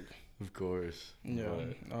 Like, of course. Yeah.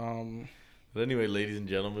 But anyway, ladies and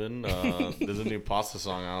gentlemen, there's a new pasta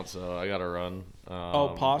song out, so I gotta run.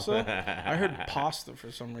 Pasta? I heard pasta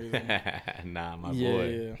for some reason. Nah, my boy.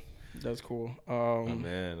 Yeah, that's cool. Oh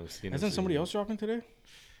man, I've seen. Isn't somebody else dropping today?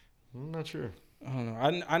 I'm not sure. I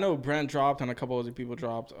don't know. I know Brent dropped and a couple other people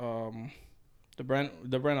dropped. The Brent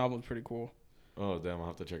album's pretty cool. Oh damn, I'll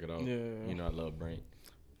have to check it out. Yeah. You know I love Brent.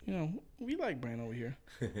 You know, we like Brand over here.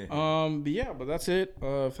 But that's it.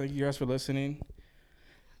 Thank you guys for listening.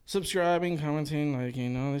 Subscribing, commenting, like, you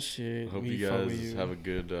know, this shit. Hope you guys have a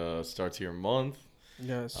good start to your month.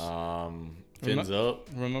 Yes. Fins up.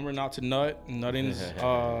 Remember not to nut. Nutting's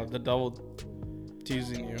the devil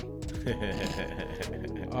teasing you.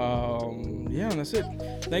 Yeah, and that's it.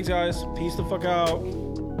 Thanks, guys. Peace the fuck out.